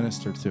don't want to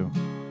minister to.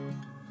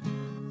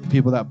 The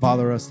people that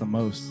bother us the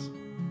most.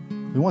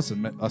 He wants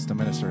us to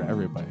minister to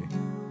everybody.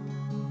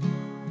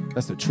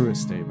 That's the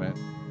truest statement.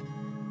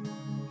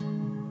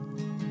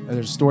 And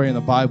there's a story in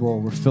the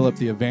Bible where Philip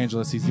the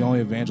evangelist, he's the only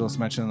evangelist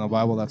mentioned in the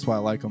Bible, that's why I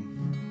like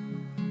him.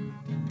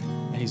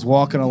 And he's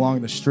walking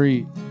along the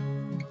street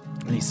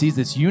and he sees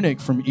this eunuch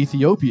from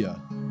Ethiopia.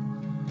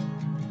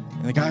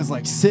 And the guy's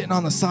like sitting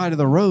on the side of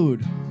the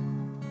road.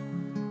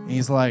 And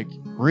he's like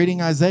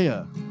reading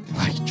Isaiah,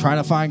 like trying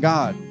to find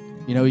God.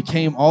 You know, he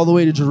came all the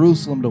way to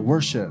Jerusalem to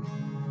worship.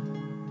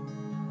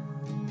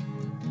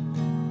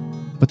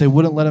 But they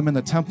wouldn't let him in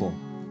the temple.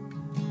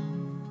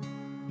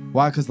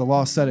 Why? Because the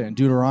law said it. In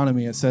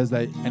Deuteronomy, it says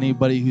that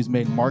anybody who's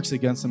made marks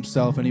against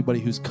himself, anybody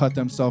who's cut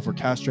themselves or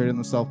castrated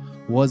themselves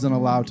wasn't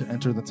allowed to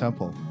enter the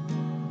temple.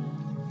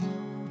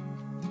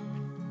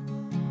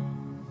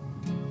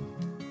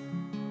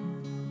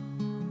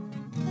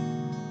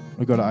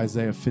 We go to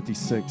Isaiah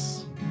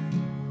 56.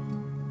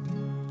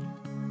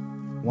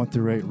 1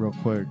 through 8 real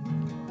quick.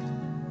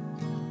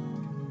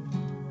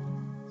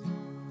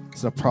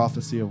 It's a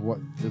prophecy of what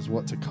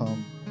to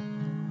come.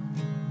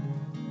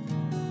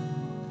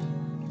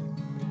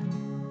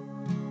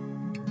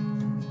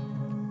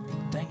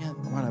 Dang it,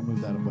 why did I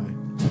move that away?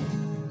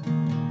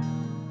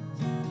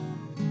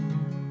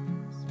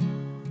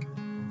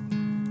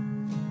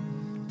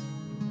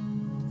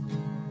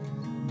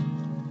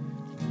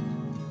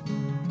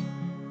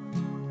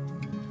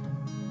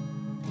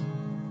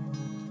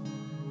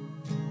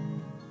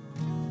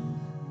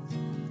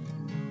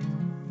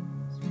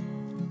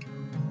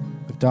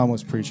 Don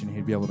was preaching,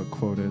 he'd be able to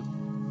quote it.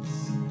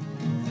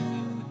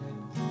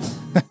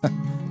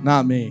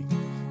 Not me.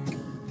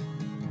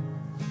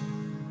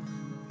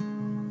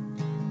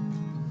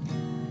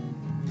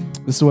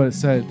 This is what it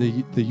said,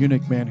 the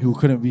eunuch man who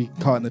couldn't be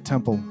caught in the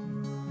temple.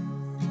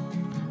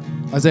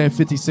 Isaiah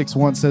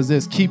 56:1 says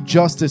this, keep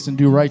justice and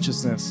do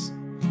righteousness,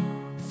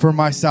 for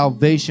my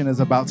salvation is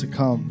about to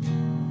come,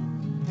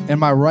 and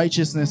my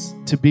righteousness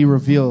to be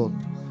revealed.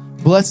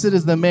 Blessed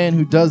is the man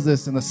who does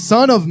this, and the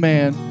Son of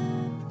Man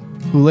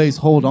who lays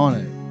hold on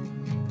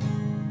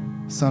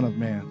it. Son of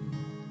Man.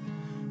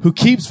 Who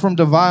keeps from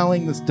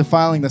defiling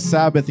the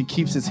Sabbath and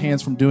keeps his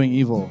hands from doing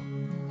evil.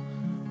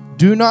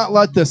 Do not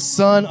let the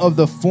son of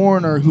the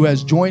foreigner who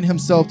has joined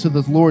himself to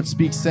the Lord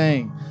speak,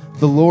 saying,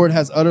 the Lord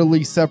has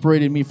utterly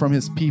separated me from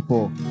his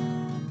people.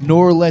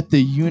 Nor let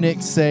the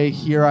eunuch say,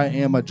 here I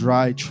am, a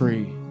dry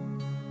tree.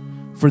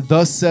 For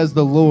thus says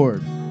the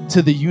Lord,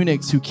 to the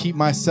eunuchs who keep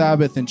my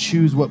Sabbath and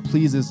choose what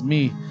pleases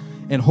me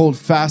and hold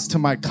fast to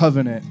my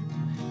covenant.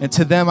 And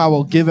to them I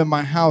will give in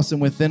my house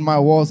and within my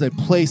walls a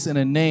place and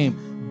a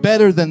name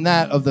better than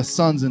that of the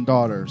sons and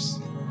daughters.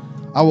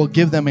 I will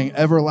give them an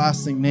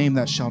everlasting name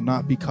that shall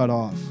not be cut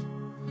off.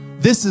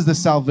 This is the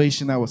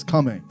salvation that was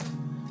coming.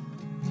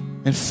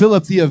 And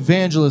Philip the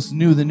evangelist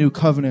knew the new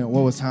covenant,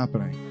 what was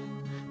happening.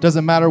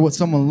 Doesn't matter what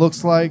someone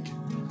looks like.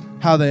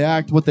 how they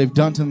act, what they've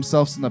done to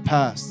themselves in the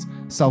past,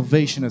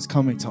 salvation is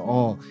coming to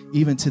all,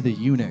 even to the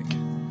eunuch.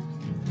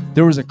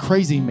 There was a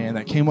crazy man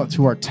that came up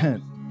to our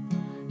tent.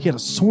 He had a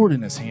sword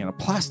in his hand, a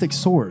plastic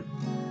sword,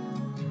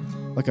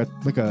 like a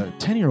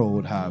 10-year-old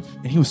would have.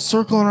 And he was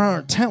circling around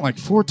our tent like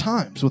 4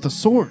 times with a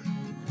sword.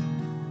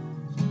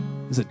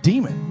 He's a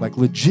demon, like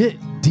legit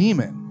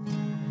demon.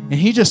 And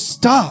he just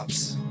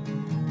stops.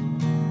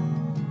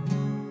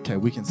 Okay,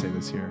 we can say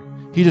this here.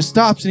 He just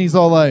stops and he's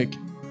all like,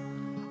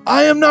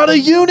 I am not a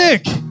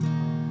eunuch.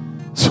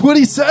 That's what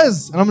he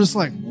says. And I'm just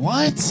like,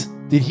 what?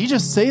 Did he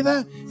just say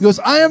that? He goes,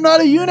 I am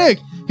not a eunuch.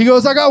 He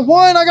goes, I got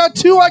 1, I got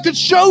 2, I could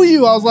show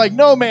you. I was like,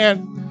 no,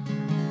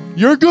 man,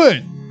 you're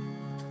good.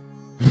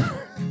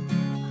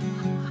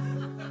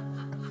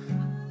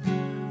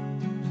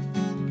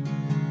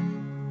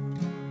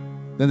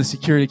 Then the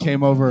security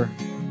came over,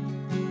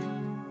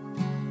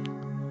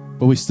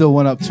 but we still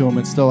went up to him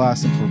and still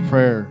asked him for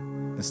prayer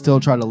and still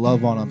tried to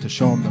love on him to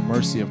show him the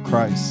mercy of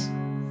Christ.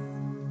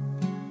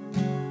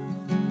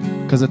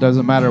 Because it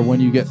doesn't matter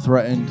when you get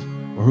threatened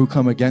or who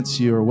come against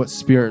you or what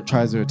spirit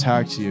tries to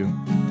attack you,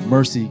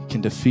 mercy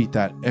can defeat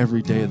that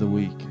every day of the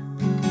week.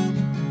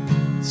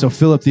 So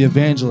Philip the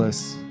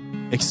evangelist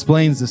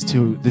explains this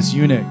to this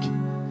eunuch.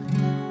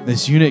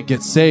 This eunuch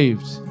gets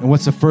saved, and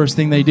what's the first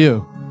thing they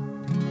do?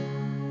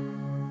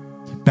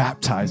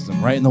 Baptized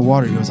him right in the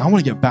water. He goes, I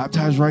want to get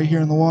baptized right here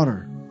in the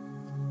water.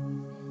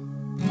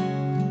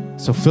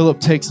 So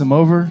Philip takes him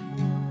over,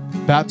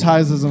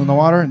 baptizes him in the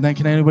water, and then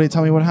can anybody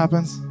tell me what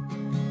happens?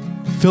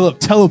 Philip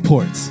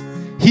teleports.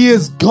 He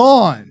is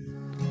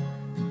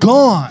gone.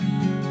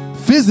 Gone.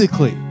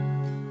 Physically.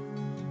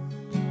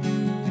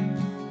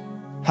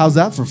 How's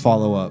that for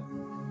follow-up?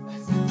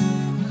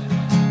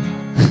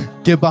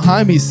 Get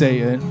behind me,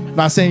 Satan. I'm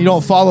not saying you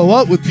don't follow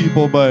up with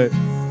people, but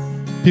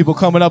people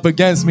coming up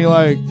against me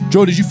like,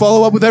 Joe, did you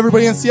follow up with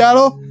everybody in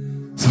Seattle?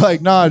 It's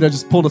like, nah, I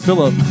just pulled a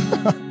Philip.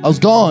 I was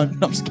gone.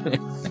 I'm just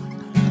kidding.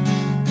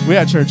 We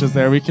had churches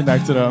there. We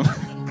connected them.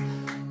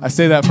 I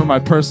say that for my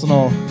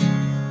personal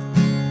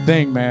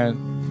thing, man.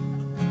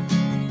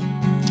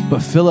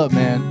 But Philip,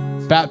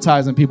 man,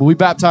 baptizing people. We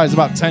baptized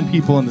about 10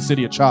 people in the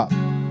city of Chop.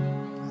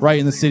 Right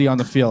in the city on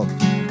the field.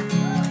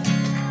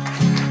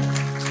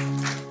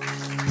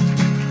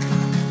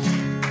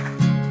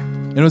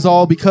 And it was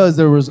all because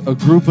there was a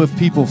group of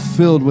people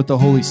filled with the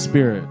Holy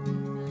Spirit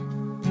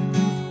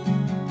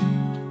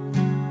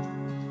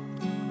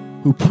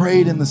who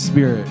prayed in the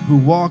Spirit, who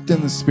walked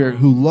in the Spirit,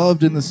 who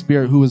loved in the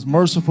Spirit, who was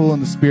merciful in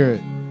the Spirit.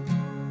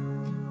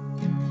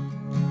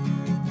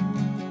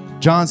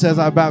 John says,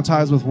 I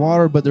baptize with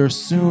water, but there's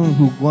soon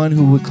one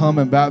who would come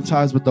and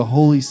baptize with the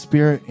Holy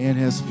Spirit and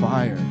his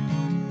fire.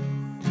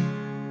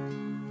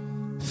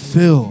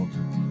 Filled.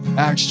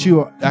 Acts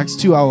 2,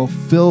 I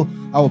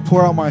will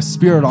pour out my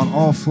Spirit on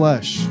all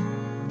flesh.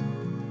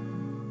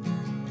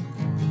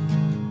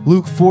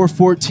 Luke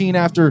 4:14,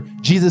 after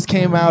Jesus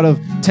came out of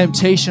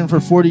temptation for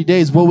 40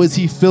 days, what was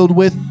he filled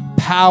with?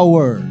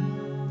 Power.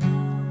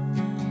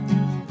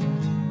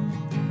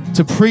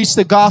 To preach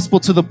the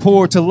gospel to the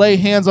poor, to lay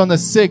hands on the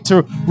sick,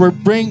 to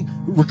bring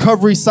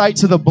recovery sight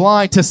to the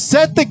blind, to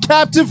set the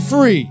captive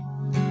free.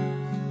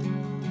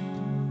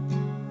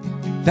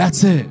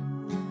 That's it.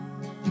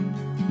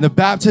 The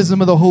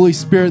baptism of the Holy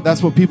Spirit,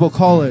 that's what people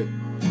call it,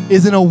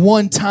 isn't a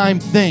one-time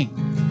thing.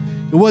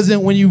 It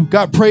wasn't when you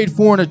got prayed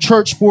for in a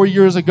church 4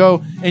 years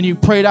ago and you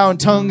prayed out in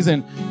tongues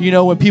and,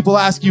 when people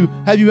ask you,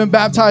 have you been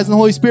baptized in the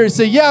Holy Spirit?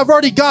 Say, yeah, I've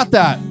already got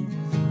that.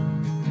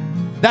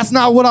 That's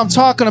not what I'm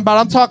talking about.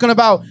 I'm talking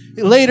about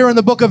later in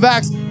the book of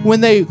Acts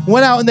when they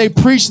went out and they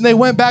preached and they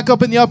went back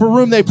up in the upper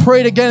room, they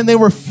prayed again and they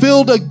were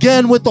filled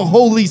again with the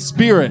Holy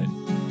Spirit.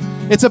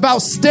 It's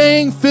about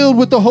staying filled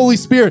with the Holy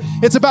Spirit.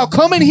 It's about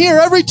coming here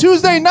every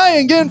Tuesday night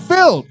and getting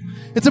filled.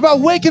 It's about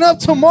waking up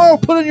tomorrow,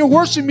 putting your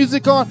worship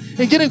music on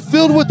and getting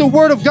filled with the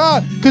Word of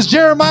God. Because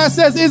Jeremiah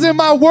says, isn't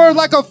my word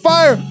like a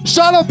fire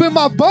shot up in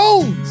my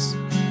bones?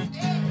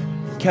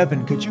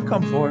 Kevin, could you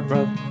come forward,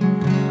 bro?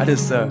 I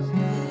just, I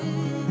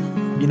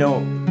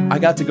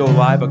got to go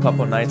live a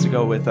couple nights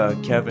ago with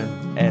Kevin,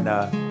 and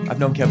I've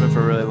known Kevin for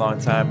a really long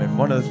time. And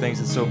one of the things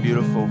that's so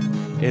beautiful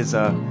is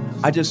I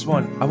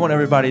want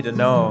everybody to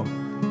know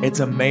it's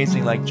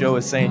amazing, like Joe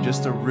was saying,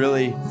 just to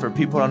really, for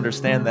people to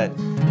understand that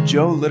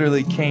Joe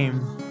literally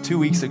came 2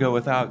 weeks ago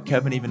without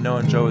Kevin even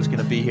knowing Joe was going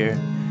to be here.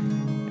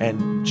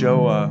 And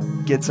Joe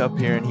gets up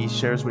here and he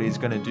shares what he's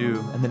going to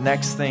do. And the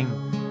next thing,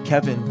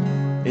 Kevin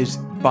is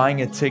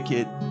buying a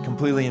ticket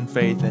completely in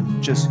faith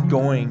and just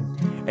going.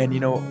 And,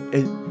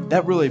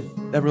 that really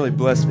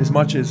blessed. As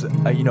much as,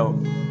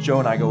 Joe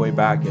and I go way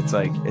back,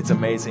 it's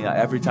amazing.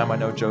 Every time I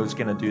know Joe's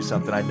going to do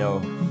something, I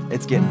know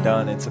it's getting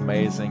done. It's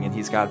amazing. And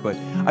he's got, but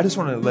I just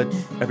want to let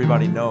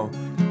everybody know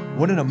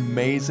what an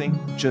amazing,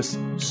 just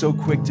so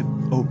quick to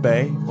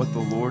obey what the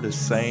Lord is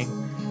saying.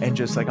 And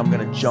just like, I'm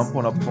going to jump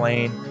on a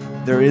plane.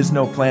 There is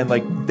no plan.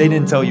 Like, they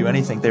didn't tell you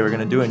anything they were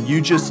going to do. And you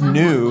just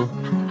knew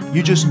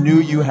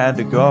you had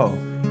to go.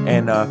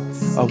 And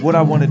what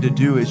I wanted to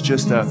do is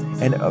just,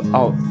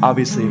 I'll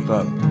obviously, if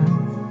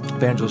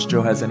Evangelist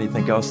Joe has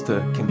anything else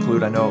to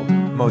conclude. I know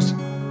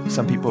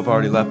some people have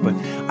already left, but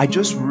I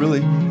just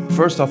really,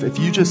 first off, if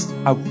you just,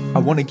 I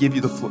want to give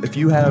you the floor. If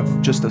you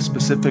have just a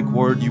specific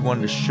word you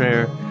wanted to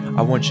share,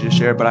 I want you to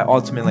share, but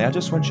I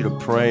just want you to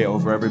pray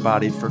over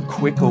everybody for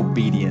quick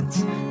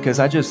obedience, because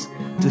just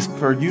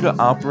for you to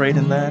operate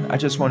in that, I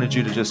just wanted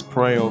you to just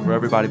pray over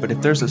everybody. But if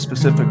there's a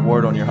specific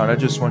word on your heart, I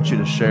just want you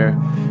to share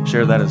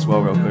that as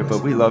well real quick.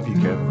 But we love you,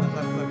 Kevin.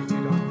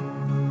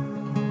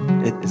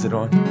 Is it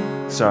on?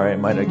 Sorry, it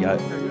might have got...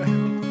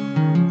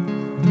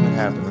 What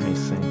happened? Let me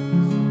see.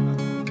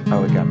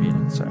 Oh, it got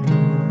muted. Sorry.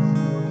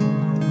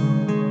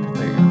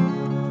 There you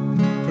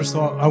go. First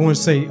of all, I want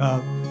to say,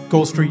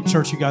 Gold Street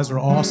Church, you guys are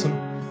awesome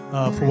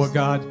for what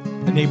God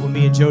enabled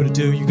me and Joe to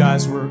do. You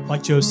guys were,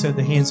 like Joe said,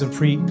 the hands and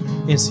feet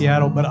in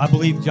Seattle. But I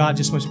believe God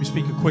just wants me to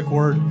speak a quick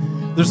word.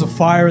 There's a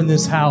fire in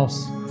this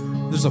house.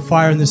 There's a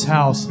fire in this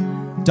house.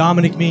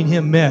 Dominic, me and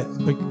him met,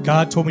 but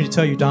God told me to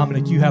tell you,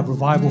 Dominic, you have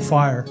revival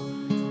fire.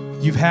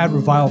 You've had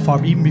revival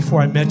fire even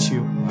before I met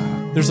you.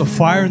 There's a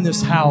fire in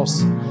this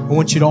house I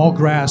want you to all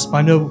grasp.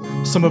 I know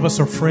some of us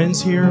are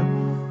friends here,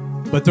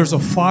 but there's a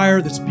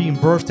fire that's being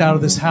birthed out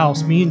of this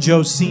house. Me and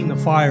Joe seen the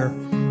fire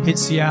hit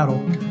Seattle.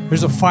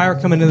 There's a fire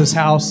coming into this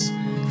house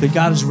that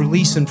God is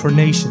releasing for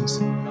nations.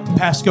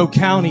 Pasco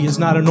County is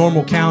not a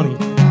normal county.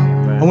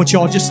 I want you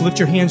all just to lift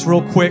your hands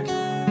real quick.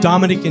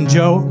 Dominic and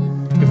Joe,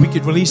 if we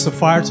could release the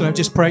fire tonight,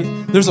 just pray.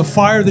 There's a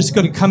fire that's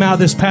going to come out of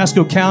this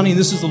Pasco County, and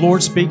this is the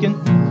Lord speaking.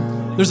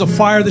 There's a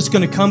fire that's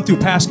going to come through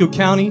Pasco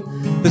County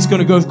that's going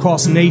to go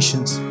across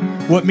nations.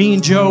 What me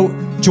and Joe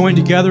joined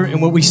together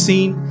and what we've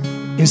seen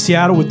in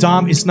Seattle with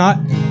Dom, it's not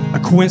a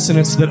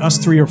coincidence that us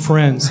three are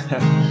friends.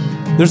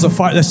 There's a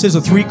fire that says a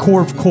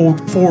 3-chord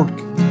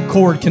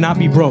cord cannot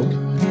be broke.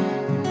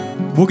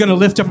 We're going to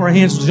lift up our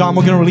hands to John.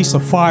 We're going to release a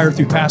fire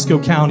through Pasco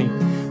County.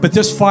 But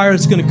this fire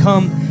is going to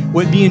come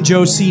with me and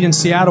Joe seen in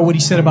Seattle, what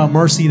he said about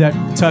mercy that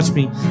touched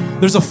me.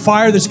 There's a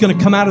fire that's going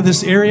to come out of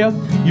this area.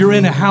 You're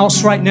in a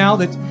house right now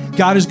that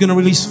God is going to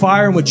release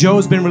fire, and what Joe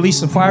has been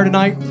releasing fire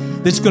tonight,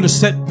 that's going to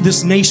set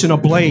this nation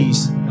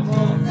ablaze.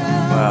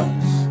 Wow.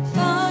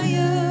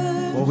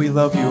 Well, we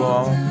love you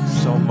all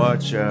so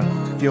much.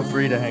 Feel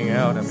free to hang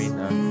out. I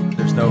mean,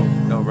 there's no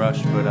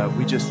rush, but I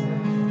just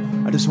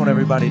want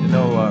everybody to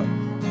know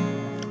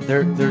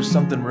there's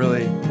something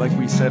really, like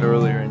we said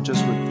earlier, and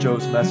just with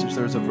Joe's message,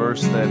 there's a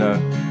verse that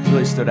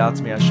really stood out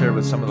to me. I shared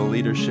with some of the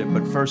leadership,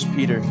 but 1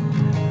 Peter,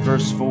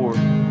 verse 4,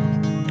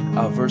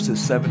 verses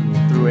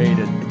 7 through 8,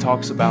 it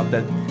talks about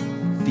that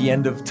the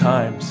end of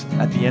times,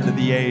 at the end of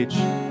the age,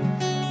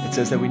 it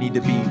says that we need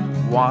to be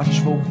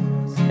watchful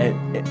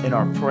in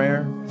our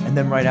prayer, and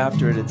then right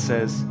after it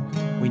says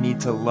we need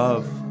to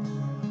love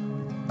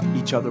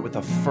each other with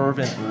a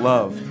fervent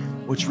love,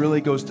 which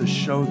really goes to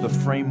show the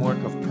framework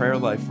of prayer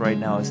life right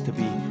now is to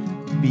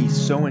be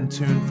so in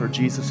tune for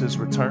Jesus'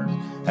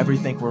 return.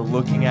 Everything we're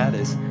looking at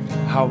is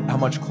how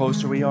much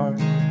closer we are,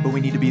 but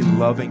we need to be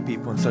loving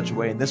people in such a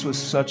way. And this was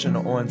such an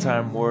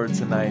on-time word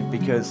tonight,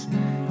 because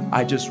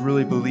I just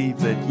really believe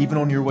that even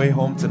on your way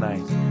home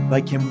tonight,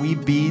 like, can we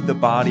be the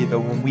body that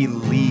when we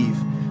leave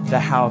the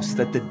house,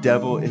 that the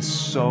devil is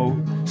so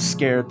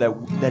scared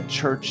that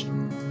church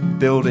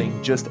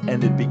building just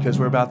ended, because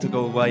we're about to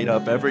go light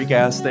up every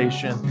gas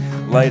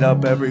station, light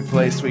up every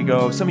place we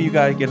go. Some of you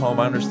guys get home,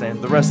 I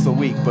understand, the rest of the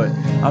week, but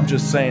I'm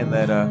just saying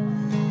that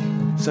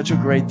such a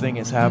great thing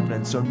is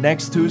happening. So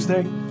next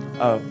Tuesday,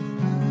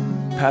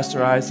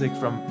 Pastor Isaac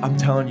I'm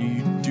telling you,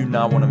 you do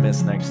not want to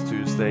miss next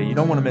Tuesday. You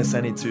don't want to miss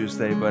any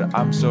Tuesday, but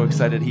I'm so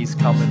excited he's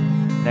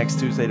coming next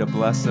Tuesday to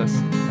bless us.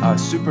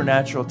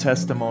 Supernatural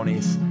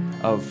testimonies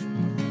of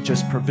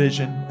just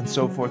provision and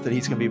so forth that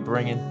he's going to be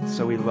bringing.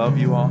 So we love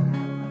you all.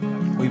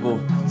 We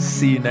will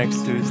see you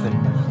next Tuesday.